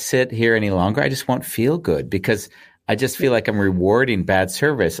 if I sit here any longer, I just won't feel good, because I just feel like I'm rewarding bad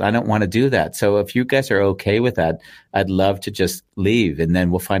service. I don't want to do that. So if you guys are okay with that, I'd love to just leave, and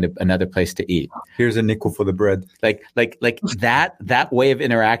then we'll find another place to eat. Here's a nickel for the bread. Like that way of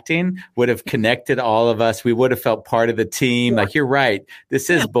interacting would have connected all of us. We would have felt part of the team. Like, you're right. This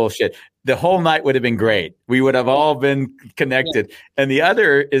is bullshit. The whole night would have been great. We would have all been connected. And the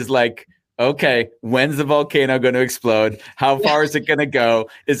other is like, okay, when's the volcano going to explode? How far is it going to go?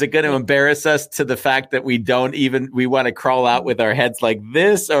 Is it going to embarrass us to the fact that we want to crawl out with our heads like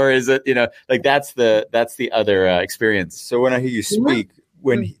this? Or is it, that's the other experience. So when I hear you speak,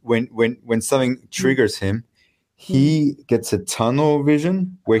 when something triggers him, he gets a tunnel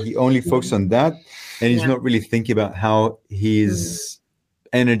vision where he only focuses on that, and he's not really thinking about how his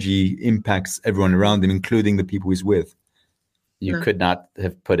energy impacts everyone around him, including the people he's with. You could not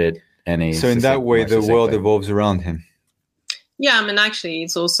have put it so in that way, the world evolves around him. Yeah, I mean, actually,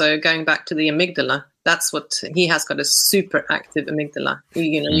 it's also going back to the amygdala. That's what he has, got a super active amygdala.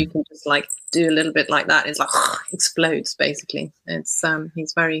 You can just like do a little bit like that. It's like explodes, basically. It's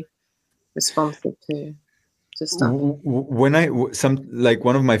he's very responsive to stuff. When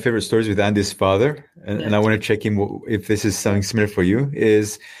one of my favorite stories with Andy's father, and I want to check in if this is something similar for you,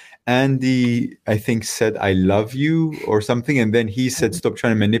 is Andy, I think, said, "I love you" or something. And then he said, "Stop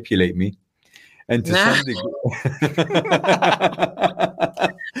trying to manipulate me." And to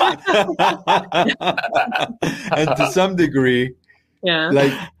some degree,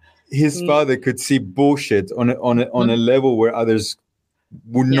 like, his father could see bullshit on a level where others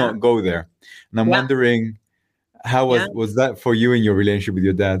would not go there. And I'm wondering, how was that for you in your relationship with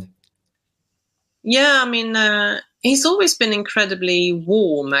your dad? Yeah, I mean, he's always been incredibly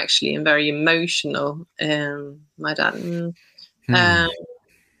warm, actually, and very emotional. My dad.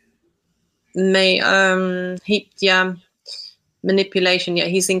 Manipulation. Yeah,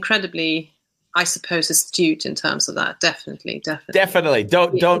 he's incredibly, I suppose, astute in terms of that. Definitely.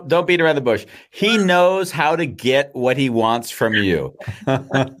 Don't beat around the bush. He knows how to get what he wants from you.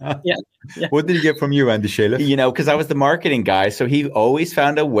 Yeah. What did he get from you, Andy Shalev? You know, because I was the marketing guy, so he always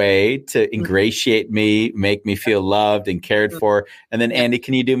found a way to ingratiate me, make me feel loved and cared for. And then, Andy,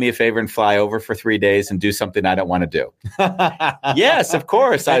 can you do me a favor and fly over for 3 days and do something I don't want to do? Yes, of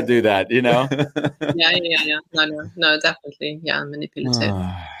course, I do that. You know. Yeah. No, definitely. Yeah, manipulative.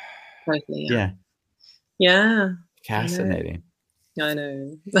 Totally. Yeah. Fascinating. I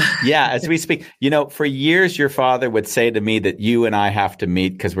know. Yeah, as we speak, you know, for years, your father would say to me that you and I have to meet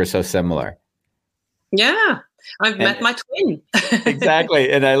because we're so similar. Yeah, I've met my twin. Exactly.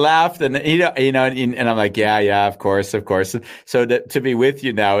 And I laughed and, and I'm like, yeah, of course. So to be with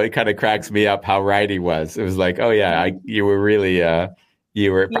you now, it kind of cracks me up how right he was. It was like, oh yeah, you were really, I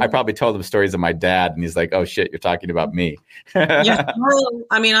probably told him stories of my dad and he's like, oh shit, you're talking about me. Yeah. Well,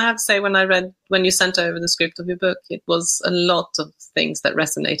 I mean, I have to say when you sent over the script of your book, it was a lot of things that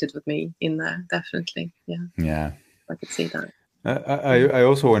resonated with me in there. Definitely. Yeah. I could see that. I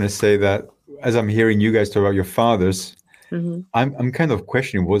also want to say that as I'm hearing you guys talk about your fathers, I'm kind of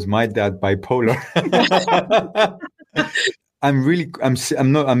questioning, was my dad bipolar?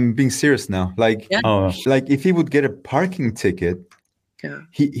 I'm being serious now. Like if he would get a parking ticket,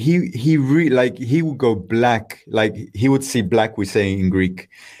 he really, like, he would go black, like he would see black, we say in Greek.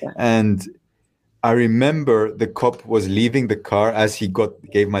 And I remember the cop was leaving the car as he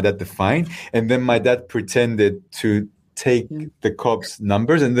gave my dad the fine, and then my dad pretended to take the cop's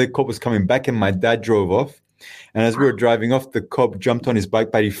numbers, and the cop was coming back, and my dad drove off. And as we were driving off, the cop jumped on his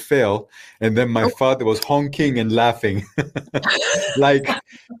bike, but he fell. And then my father was honking and laughing. And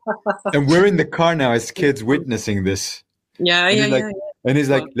we're in the car now as kids witnessing this. And he's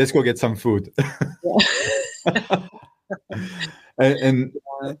like, let's go get some food. And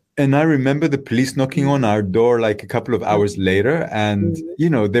I remember the police knocking on our door like a couple of hours later, and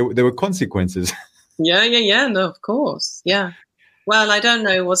there were consequences. Yeah. No, of course. Yeah. Well, I don't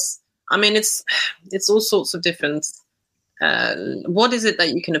know. It's all sorts of different. What is it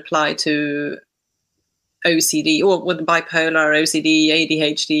that you can apply to OCD or with bipolar, OCD,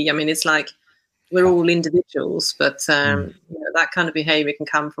 ADHD? I mean, it's like we're all individuals, but that kind of behavior can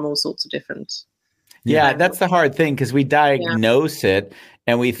come from all sorts of different. Yeah, that's the hard thing, because we diagnose it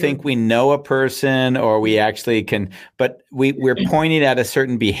and we think we know a person, or we actually can, but we're pointing at a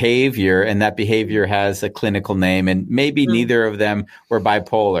certain behavior, and that behavior has a clinical name, and maybe neither of them were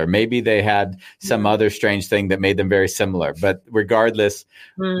bipolar. Maybe they had some other strange thing that made them very similar. But regardless,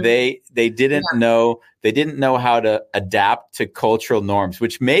 they didn't know. They didn't know how to adapt to cultural norms,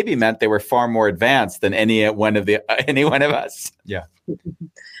 which maybe meant they were far more advanced than any one of us. Yeah.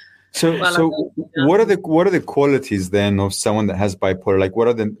 So what are the qualities then of someone that has bipolar? Like, what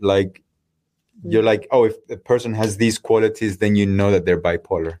are the, like, you're like, oh, if a person has these qualities, then you know that they're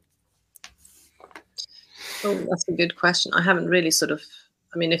bipolar? Oh, that's a good question. I haven't really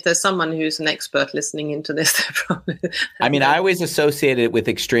if there's someone who's an expert listening into this, they're probably. I always associate it with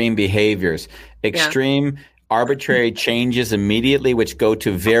extreme behaviors, arbitrary changes immediately, which go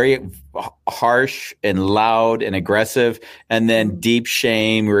to very harsh and loud and aggressive, and then deep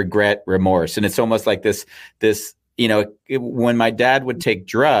shame, regret, remorse. And it's almost like this, when my dad would take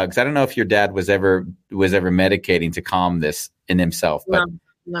drugs, I don't know if your dad was ever medicating to calm this in himself, but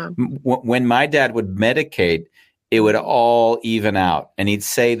no. When my dad would medicate, it would all even out, and he'd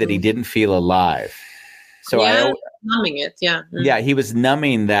say that he didn't feel alive. So numbing it, he was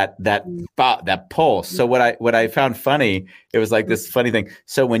numbing that pulse. So what I found funny, it was like this funny thing.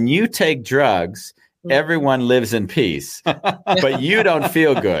 So when you take drugs, everyone lives in peace, but you don't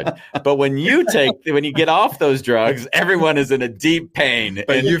feel good. But when you get off those drugs, everyone is in a deep pain,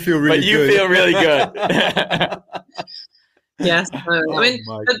 but you feel really good. Yes, bipolar.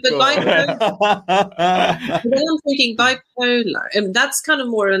 Then I'm thinking bipolar, and that's kind of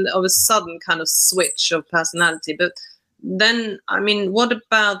more of a sudden kind of switch of personality. But then, what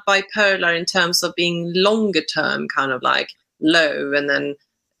about bipolar in terms of being longer term, kind of like low, and then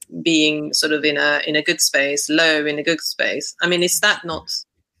being sort of in a good space, low in a good space? Is that not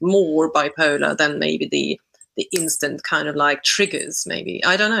more bipolar than maybe the instant kind of like triggers, maybe.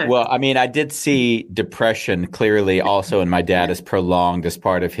 I don't know. Well, I mean, I did see depression clearly also in my dad as prolonged as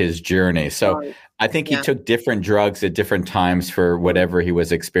part of his journey. So I think he took different drugs at different times for whatever he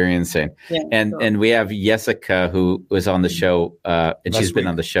was experiencing. Yeah, and we have Jessica, who was on the show, and she's been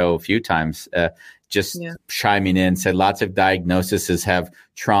on the show a few times, chiming in, said lots of diagnoses have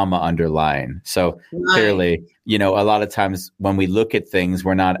trauma underlying. So clearly, a lot of times when we look at things,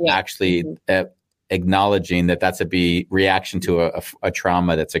 we're not actually acknowledging that that's a reaction to a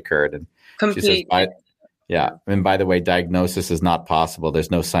trauma that's occurred. And completely. She says, and by the way, diagnosis is not possible. There's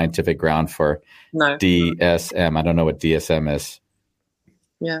no scientific ground for DSM. I don't know what DSM is.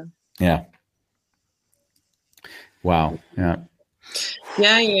 Yeah. Yeah. Wow. Yeah.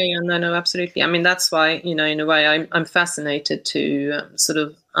 Yeah. No, absolutely. I mean, that's why, in a way, I'm fascinated to sort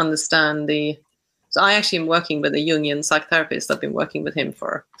of understand So I actually am working with a Jungian psychotherapist. I've been working with him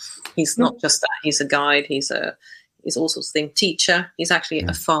he's not just that, he's a guide, he's all sorts of things, teacher. He's actually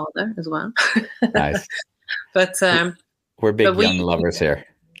a father as well. Nice. But we're big young lovers here.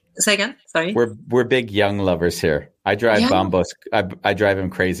 Say again? Sorry. We're big young lovers here. I drive Bambos. I drive him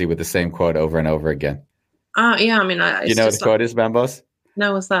crazy with the same quote over and over again. Yeah. I mean, you know what the quote is, Bambos?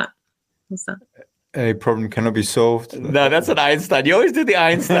 No, what's that? A problem cannot be solved. No, that's an Einstein. You always do the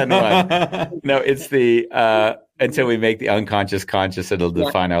Einstein one. No, it's the until we make the unconscious conscious, it'll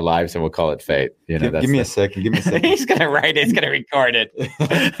define our lives, and we'll call it fate. Give me a second. He's gonna write it. He's gonna record it.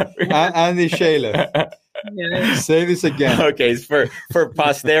 Andy Shayla, say this again. Okay, for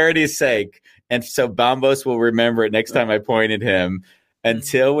posterity's sake, and so Bambos will remember it next time I point at him.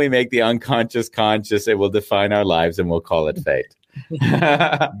 Until we make the unconscious conscious, it will define our lives, and we'll call it fate.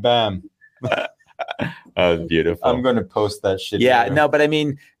 Bam. Oh, beautiful. I'm going to post that shit. Yeah, no, but I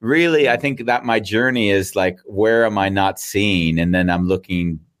mean, really, I think that my journey is like, where am I not seeing? And then I'm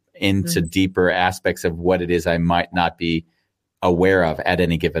looking into deeper aspects of what it is I might not be aware of at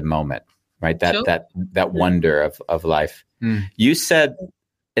any given moment, right? That wonder of life. You said,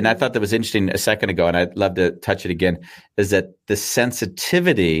 and I thought that was interesting a second ago, and I'd love to touch it again, is that the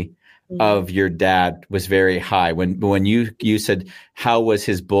sensitivity of your dad was very high. When you said, how was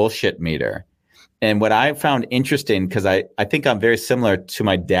his bullshit meter? And what I found interesting, because I think I'm very similar to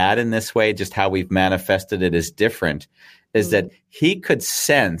my dad in this way, just how we've manifested it is different, is that he could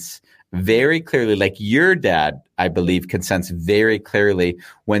sense very clearly, like your dad, I believe, can sense very clearly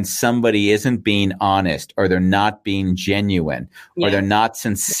when somebody isn't being honest, or they're not being genuine, or they're not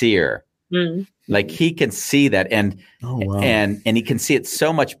sincere. Like he can see that, and he can see it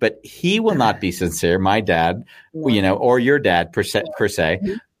so much, but he will not be sincere. My dad, or your dad per se.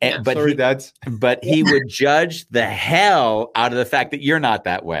 But he would judge the hell out of the fact that you're not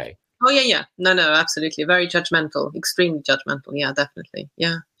that way. Oh yeah. No, absolutely. Very judgmental, extremely judgmental. Yeah, definitely.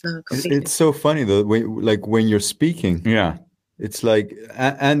 Yeah, no, completely. It's so funny though, when you're speaking. Yeah, it's like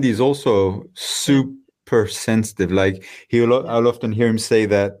Andy's also super sensitive. Like I'll often hear him say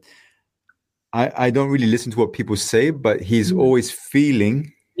that. I don't really listen to what people say, but he's always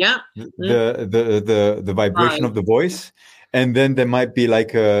feeling the vibration of the voice, and then there might be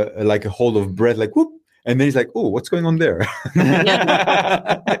like a hold of breath, like whoop, and then he's like, "Oh, what's going on there?"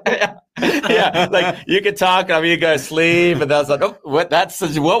 Yeah, like you could talk, you go to sleep, and that's like, "Oh, what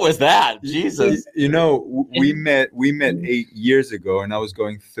was that?" Jesus, we met 8 years ago, and I was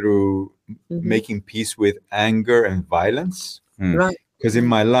going through making peace with anger and violence, right? Because in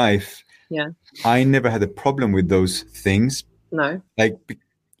my life. Yeah, I never had a problem with those things. No,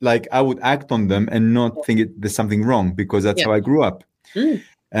 like I would act on them and not think there's something wrong, because that's how I grew up.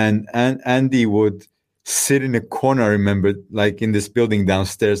 And Andy would sit in a corner. I remember, like in this building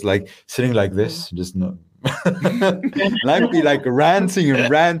downstairs, like sitting like this, just not. And I'd be like ranting,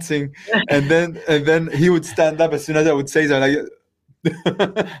 and then he would stand up as soon as I would say something. Like,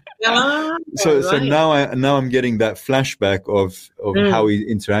 so now I'm getting that flashback of how he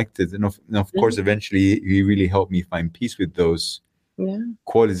interacted, and of course eventually he really helped me find peace with those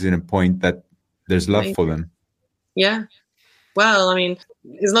qualities in a point that there's love for them. Yeah, well, I mean,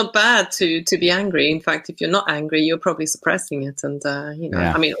 it's not bad to be angry. In fact, if you're not angry, you're probably suppressing it, and I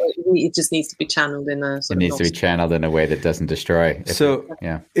mean, it just needs to be channeled in a sort of. It needs to be channeled in a way that doesn't destroy.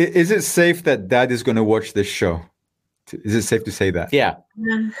 Is it safe that Dad is going to watch this show? Is it safe to say that? Yeah.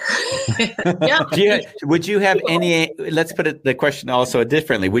 Would you have any? Let's put the question also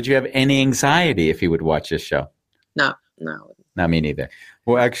differently. Would you have any anxiety if he would watch this show? No. Not me neither.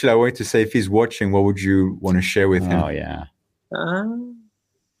 Well, actually, I wanted to say, if he's watching, what would you want to share with him? Oh yeah.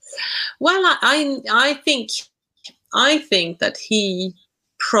 Well, I think that he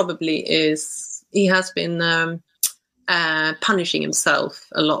probably is. He has been punishing himself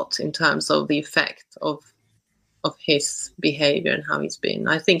a lot in terms of the effect of of his behavior and how he's been.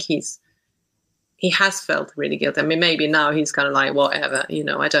 I think he has felt really guilty. I mean, maybe now he's kind of like, whatever,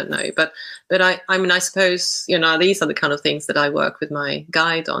 I don't know. But I mean, I suppose, these are the kind of things that I work with my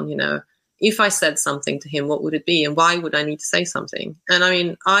guide on, If I said something to him, what would it be? And why would I need to say something? And I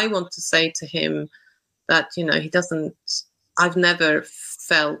mean, I want to say to him that, I've never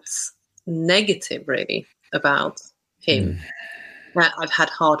felt negative really about him. I've had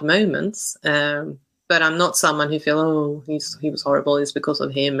hard moments, but I'm not someone who feels, he was horrible, it's because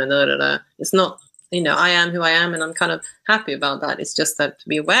of him and da, da, da. It's not, I am who I am, and I'm kind of happy about that. It's just that to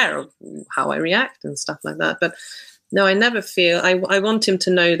be aware of how I react and stuff like that. But no, I never feel, I want him to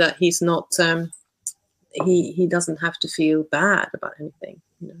know that he's not, he doesn't have to feel bad about anything.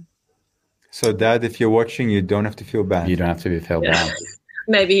 So Dad, if you're watching, you don't have to feel bad. You don't have to feel bad.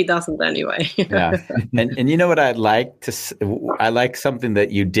 Maybe he doesn't anyway. Yeah. And you know what I like something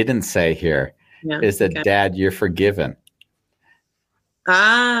that you didn't say here is that, okay. Dad, you're forgiven.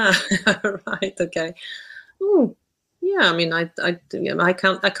 Ah, right. Okay. Ooh, yeah. I mean, I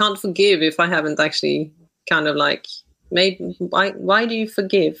can't forgive if I haven't actually kind of like maybe. Why do you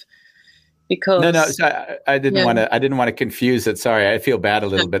forgive? Because no. So I didn't want to confuse it. Sorry, I feel bad a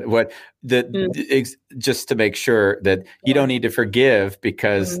little bit. Just to make sure that you don't need to forgive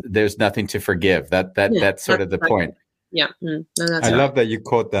because there's nothing to forgive. That's sort of the point. Yeah. No, I love that you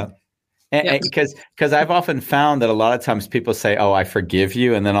caught that. Because I've often found that a lot of times people say, "Oh, I forgive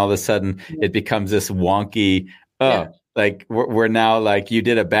you," and then all of a sudden it becomes this wonky. Like we're now like you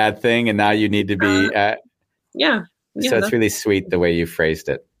did a bad thing, and now you need to be. So it's really sweet the way you phrased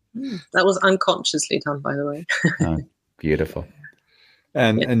it. That was unconsciously done, by the way. Oh, beautiful.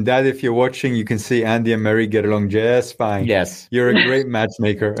 And Dad, if you're watching, you can see Andy and Mary get along just fine. Yes, you're a great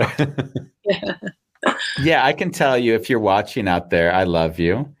matchmaker. Yeah, I can tell you if you're watching out there, I love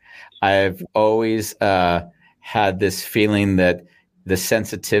you. I've always had this feeling that the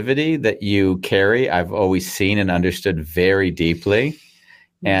sensitivity that you carry, I've always seen and understood very deeply.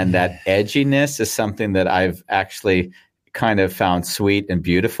 And that edginess is something that I've actually kind of found sweet and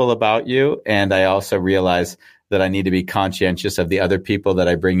beautiful about you. And I also realize that I need to be conscientious of the other people that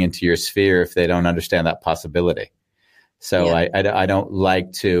I bring into your sphere if they don't understand that possibility. So I don't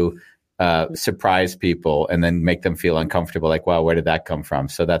like to surprise people and then make them feel uncomfortable. Like, wow, where did that come from?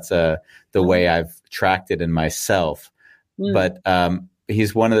 So that's the way I've tracked it in myself. But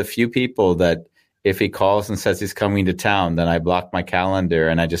he's one of the few people that if he calls and says he's coming to town, then I block my calendar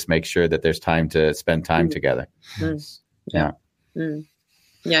and I just make sure that there's time to spend time together. Yeah.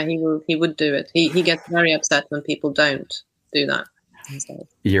 Yeah, he would do it. He gets very upset when people don't do that. So.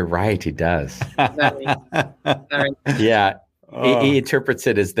 You're right. He does. Very. Yeah. He interprets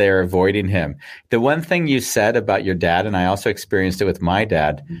it as they're avoiding him. The one thing you said about your dad, and I also experienced it with my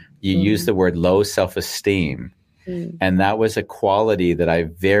dad, you used the word low self-esteem. And that was a quality that I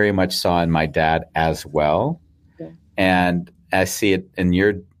very much saw in my dad as well. Yeah. And I see it in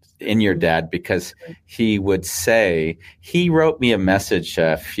your dad because he would say, he wrote me a message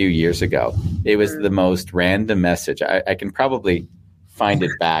a few years ago. It was the most random message. I can probably find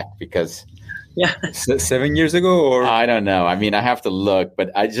it back because 7 years ago, or I don't know. I mean, I have to look,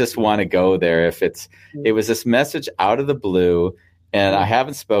 but I just want to go there. It was this message out of the blue, and I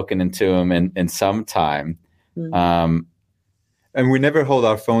haven't spoken to him in some time. And we never hold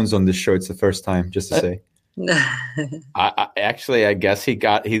our phones on this show. It's the first time, just to say. I guess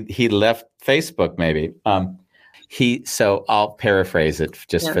he left Facebook maybe. So I'll paraphrase it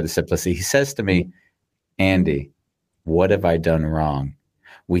just for the simplicity. He says to me, Andy, what have I done wrong?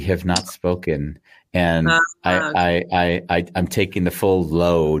 We have not spoken, and I'm taking the full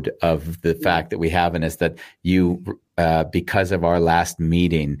load of the fact that we haven't. Is that you, because of our last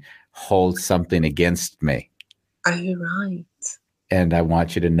meeting, hold something against me? Oh, right. And I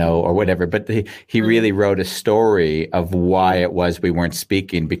want you to know, or whatever. But he really wrote a story of why it was we weren't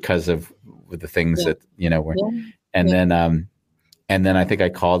speaking because of the things that were. And then I think I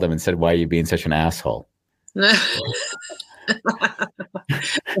called him and said, "Why are you being such an asshole?"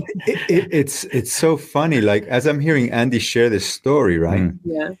 It's so funny. Like as I'm hearing Andy share this story, right?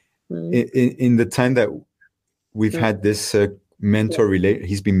 In the time that we've had this mentor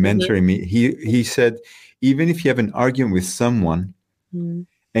he's been mentoring me. He said, even if you have an argument with someone and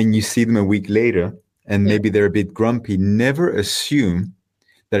you see them a week later and maybe they're a bit grumpy, never assume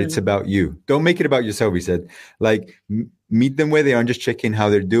that it's about you. Don't make it about yourself, he said. Like meet them where they are and just check in how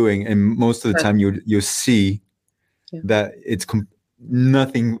they're doing. And most of the time you'll see that it's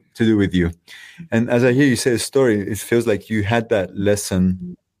nothing to do with you. And as I hear you say the story, it feels like you had that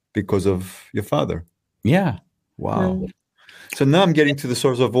lesson because of your father. Yeah. Wow. So now I'm getting to the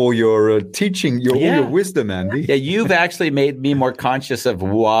source of all your teaching, all your wisdom, Andy. Yeah, you've actually made me more conscious of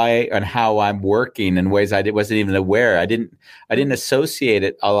why and how I'm working in ways I wasn't even aware. I didn't associate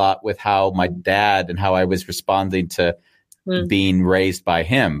it a lot with how my dad and how I was responding to being raised by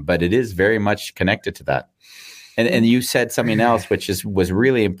him, but it is very much connected to that. And you said something else, which was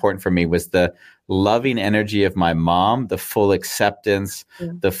really important for me, was the loving energy of my mom, the full acceptance,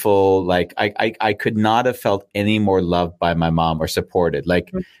 the full, like, I could not have felt any more loved by my mom or supported.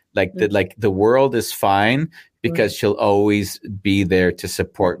 Like the world is fine because she'll always be there to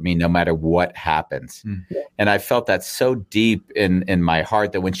support me no matter what happens. And I felt that so deep in my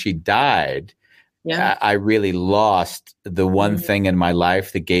heart that when she died, I really lost the one thing in my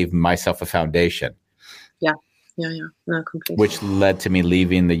life that gave myself a foundation. Yeah. No, completely. Which led to me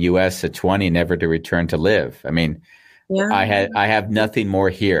leaving the U.S. at 20, never to return to live. I mean, I have nothing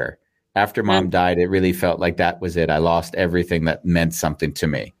more here. After mom died, it really felt like that was it. I lost everything that meant something to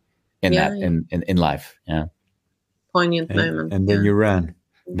me in life. Yeah. Poignant moment. And then you ran.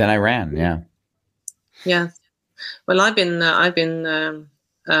 Then I ran. Yeah. Yeah. Well, I've been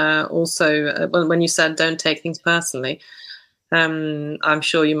also when you said don't take things personally, I'm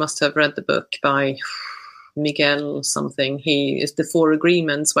sure you must have read the book by Miguel something. He is the 4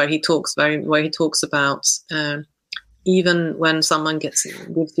 Agreements, where he talks about even when someone gives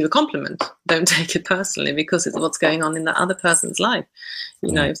you a compliment, don't take it personally, because it's what's going on in that other person's life.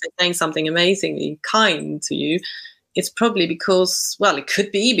 You know, if they're saying something amazingly kind to you, it's probably because, well, it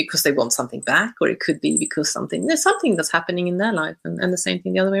could be because they want something back, or it could be because there's something that's happening in their life, and the same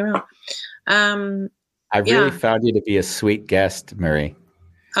thing the other way around. I really found you to be a sweet guest, Marie.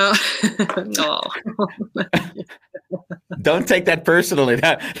 Oh, Don't take that personally.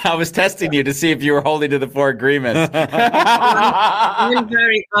 I was testing you to see if you were holding to the 4 Agreements. I'm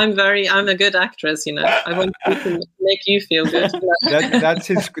a good actress, you know. I want to make you feel good.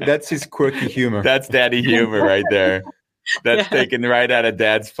 That's his quirky humor. That's daddy humor right there. That's taken right out of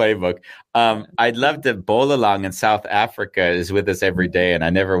Dad's playbook. I'd love to bowl along in South Africa is with us every day, and I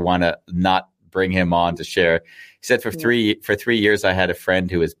never want to not bring him on to share. He said for 3 years I had a friend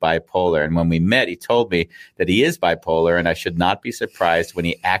who was bipolar, and when we met, he told me that he is bipolar, and I should not be surprised when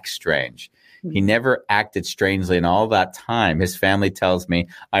he acts strange. He never acted strangely in all that time. His family tells me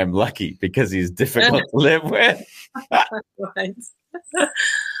I'm lucky because he's difficult to live with. Right.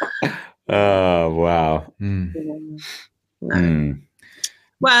 Oh, wow. No.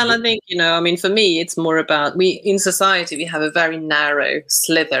 Well, I think, you know, I mean, for me, it's more about in society, we have a very narrow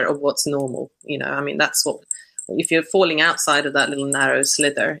slither of what's normal. You know, I mean, that's what, if you're falling outside of that little narrow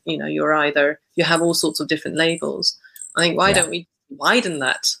slither, you know, you have all sorts of different labels. I think, why don't we widen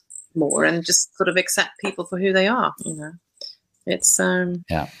that more and just sort of accept people for who they are, you know? It's,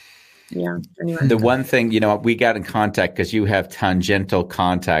 anyway. The one thing, you know, we got in contact because you have tangential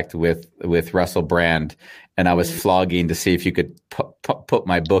contact with Russell Brand, and I was flogging to see if you could put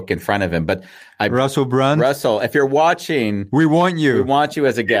my book in front of him. But Russell Brand, if you're watching, we want you. We want you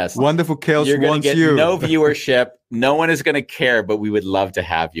as a guest. Wonderful Chaos You're wants get you. No viewership. No one is going to care, but we would love to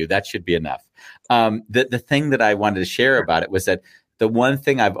have you. That should be enough. The thing that I wanted to share about it was that the one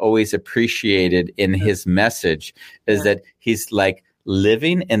thing I've always appreciated in his message is that he's like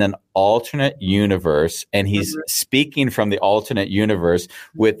living in an alternate universe, and he's speaking from the alternate universe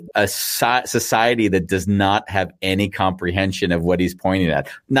with a society that does not have any comprehension of what he's pointing at.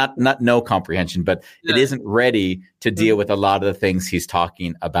 Not no comprehension, but it isn't ready to deal with a lot of the things he's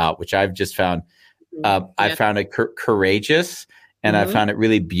talking about, which I've just found, I found it courageous, and I found it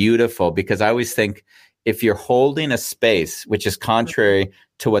really beautiful, because I always think if you're holding a space which is contrary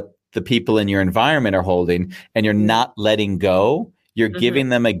to what the people in your environment are holding, and you're not letting go, you're giving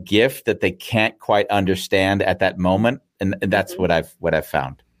them a gift that they can't quite understand at that moment, and that's what I've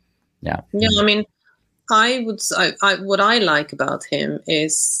found. Yeah. Yeah, I mean, what I like about him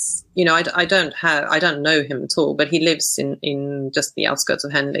is, you know, I don't know him at all, but he lives in just the outskirts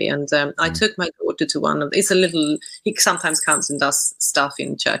of Henley, and I took my daughter to he sometimes comes and does stuff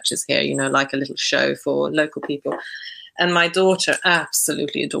in churches here, you know, like a little show for local people. And my daughter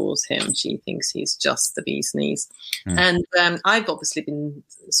absolutely adores him. She thinks he's just the bee's knees. And I've obviously been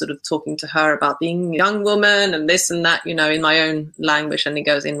sort of talking to her about being a young woman and this and that, you know, in my own language, and it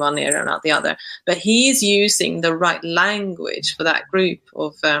goes in one ear and out the other. But he's using the right language for that group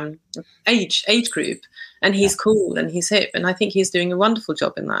of age group. And he's cool and he's hip. And I think he's doing a wonderful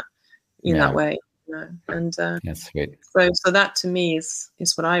job in that way. know, and that's sweet. So that to me is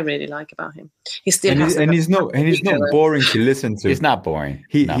what I really like about him. He still he's not boring to listen to. He's not boring.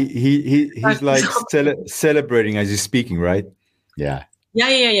 He's like celebrating as he's speaking, right? Yeah.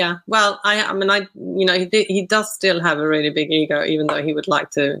 Yeah. Well, I mean, he does still have a really big ego, even though he would like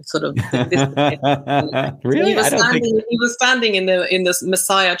to sort of. Really, He was standing in the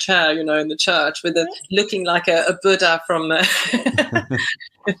Messiah chair, in the church, looking like a Buddha from.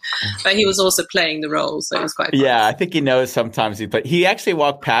 But he was also playing the role, so it was quite fun. Yeah, I think he knows sometimes. He actually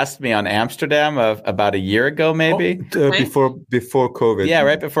walked past me on Amsterdam about a year ago, maybe before COVID. Yeah,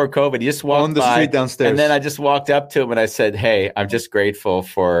 right before COVID. He just walked on the street downstairs, and then I just walked up to him and I said, "Hey, I'm just grateful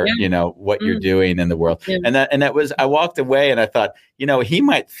for what you're doing in the world." Yeah. And that was. I walked away and I thought, he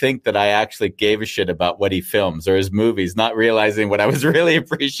might think that I actually gave a shit about what he films or his movies, not realizing what I was really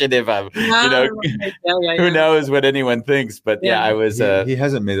appreciative of. Who knows what anyone thinks? But I was. He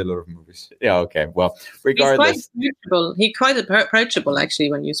hasn't made a lot of movies. Yeah. Okay. Well, regardless, he's quite approachable actually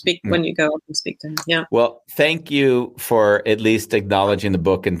when you speak when you go up and speak to him. Yeah. Well, thank you for at least acknowledging the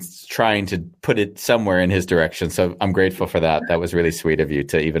book and trying to put it somewhere in his direction. So I'm grateful for that. That was really sweet of you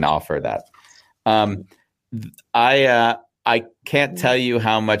to even offer that. I can't tell you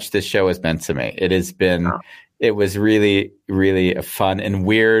how much this show has meant to me. It has been. Wow. It was really, really fun and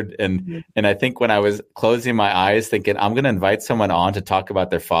weird. And I think when I was closing my eyes thinking, I'm going to invite someone on to talk about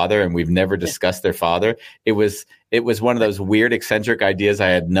their father, and we've never discussed their father. It was one of those weird, eccentric ideas. I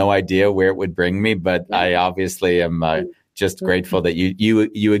had no idea where it would bring me, but I obviously am just grateful that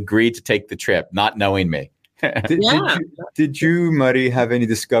you agreed to take the trip, not knowing me. Did you, Marie, have any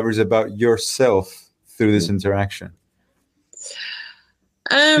discoveries about yourself through this interaction?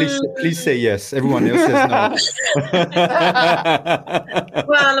 Please say yes. Everyone else says no.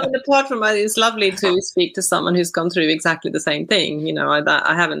 Well, I mean, apart from that, it's lovely to speak to someone who's gone through exactly the same thing.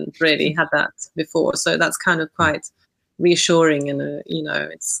 I haven't really had that before, so that's kind of quite reassuring, and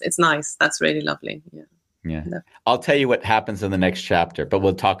it's nice. That's really lovely. Yeah. I'll tell you what happens in the next chapter, but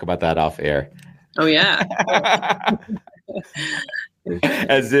we'll talk about that off air. Oh yeah.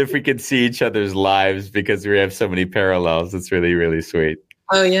 As if we could see each other's lives because we have so many parallels. It's really, really sweet.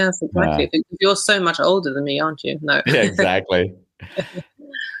 Oh, yes, exactly. You're so much older than me, aren't you? No. Yeah, exactly.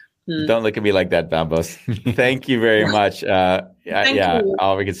 Don't look at me like that, Bambos. Thank you very much. Thank you.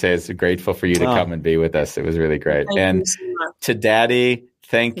 All we can say is grateful for you to come and be with us. It was really great. Thank you so much. To Daddy,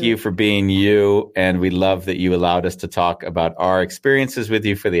 thank you for being you. And we love that you allowed us to talk about our experiences with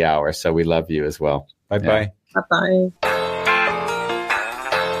you for the hour. So we love you as well. Bye-bye. Yeah. Bye-bye.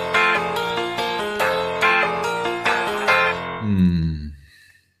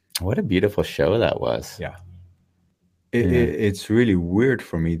 What a beautiful show that was. Yeah. It's really weird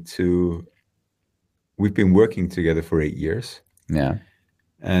for me we've been working together for 8 years. Yeah.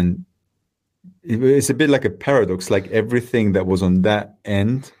 And it's a bit like a paradox, like everything that was on that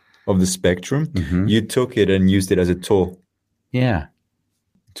end of the spectrum, you took it and used it as a tool. Yeah.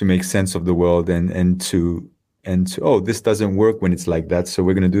 To make sense of the world and to, this doesn't work when it's like that, so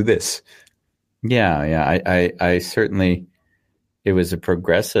we're going to do this. Yeah. I certainly... It was a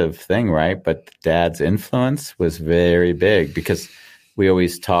progressive thing, right? But Dad's influence was very big because we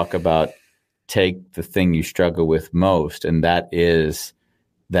always talk about take the thing you struggle with most, and that is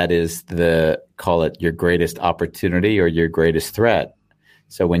the, call it your greatest opportunity or your greatest threat.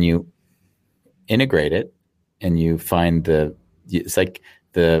 So when you integrate it and you find it's like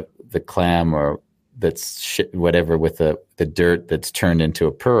the clam or that's whatever with the dirt that's turned into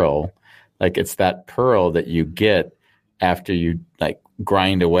a pearl, like it's that pearl that you get after you like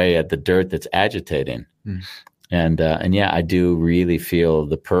grind away at the dirt that's agitating. And I do really feel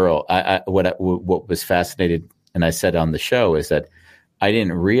the pearl. What was fascinating, and I said on the show, is that I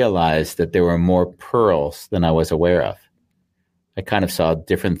didn't realize that there were more pearls than I was aware of. I kind of saw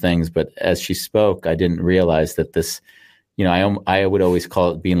different things, but as she spoke, I didn't realize that this, I would always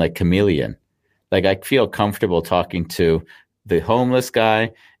call it being like chameleon. Like I feel comfortable talking to the homeless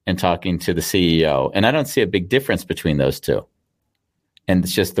guy and talking to the CEO. And I don't see a big difference between those two. And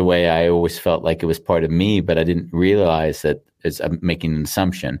it's just the way I always felt like it was part of me, but I didn't realize that, as I'm making an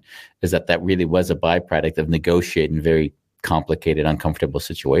assumption, is that really was a byproduct of negotiating very complicated, uncomfortable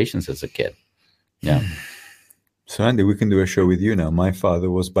situations as a kid. Yeah. So Andy, we can do a show with you now. My father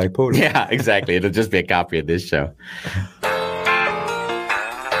was bipolar. Yeah, exactly. It'll just be a copy of this show.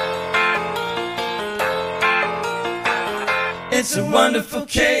 It's a wonderful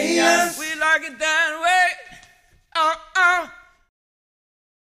chaos. We like it that way.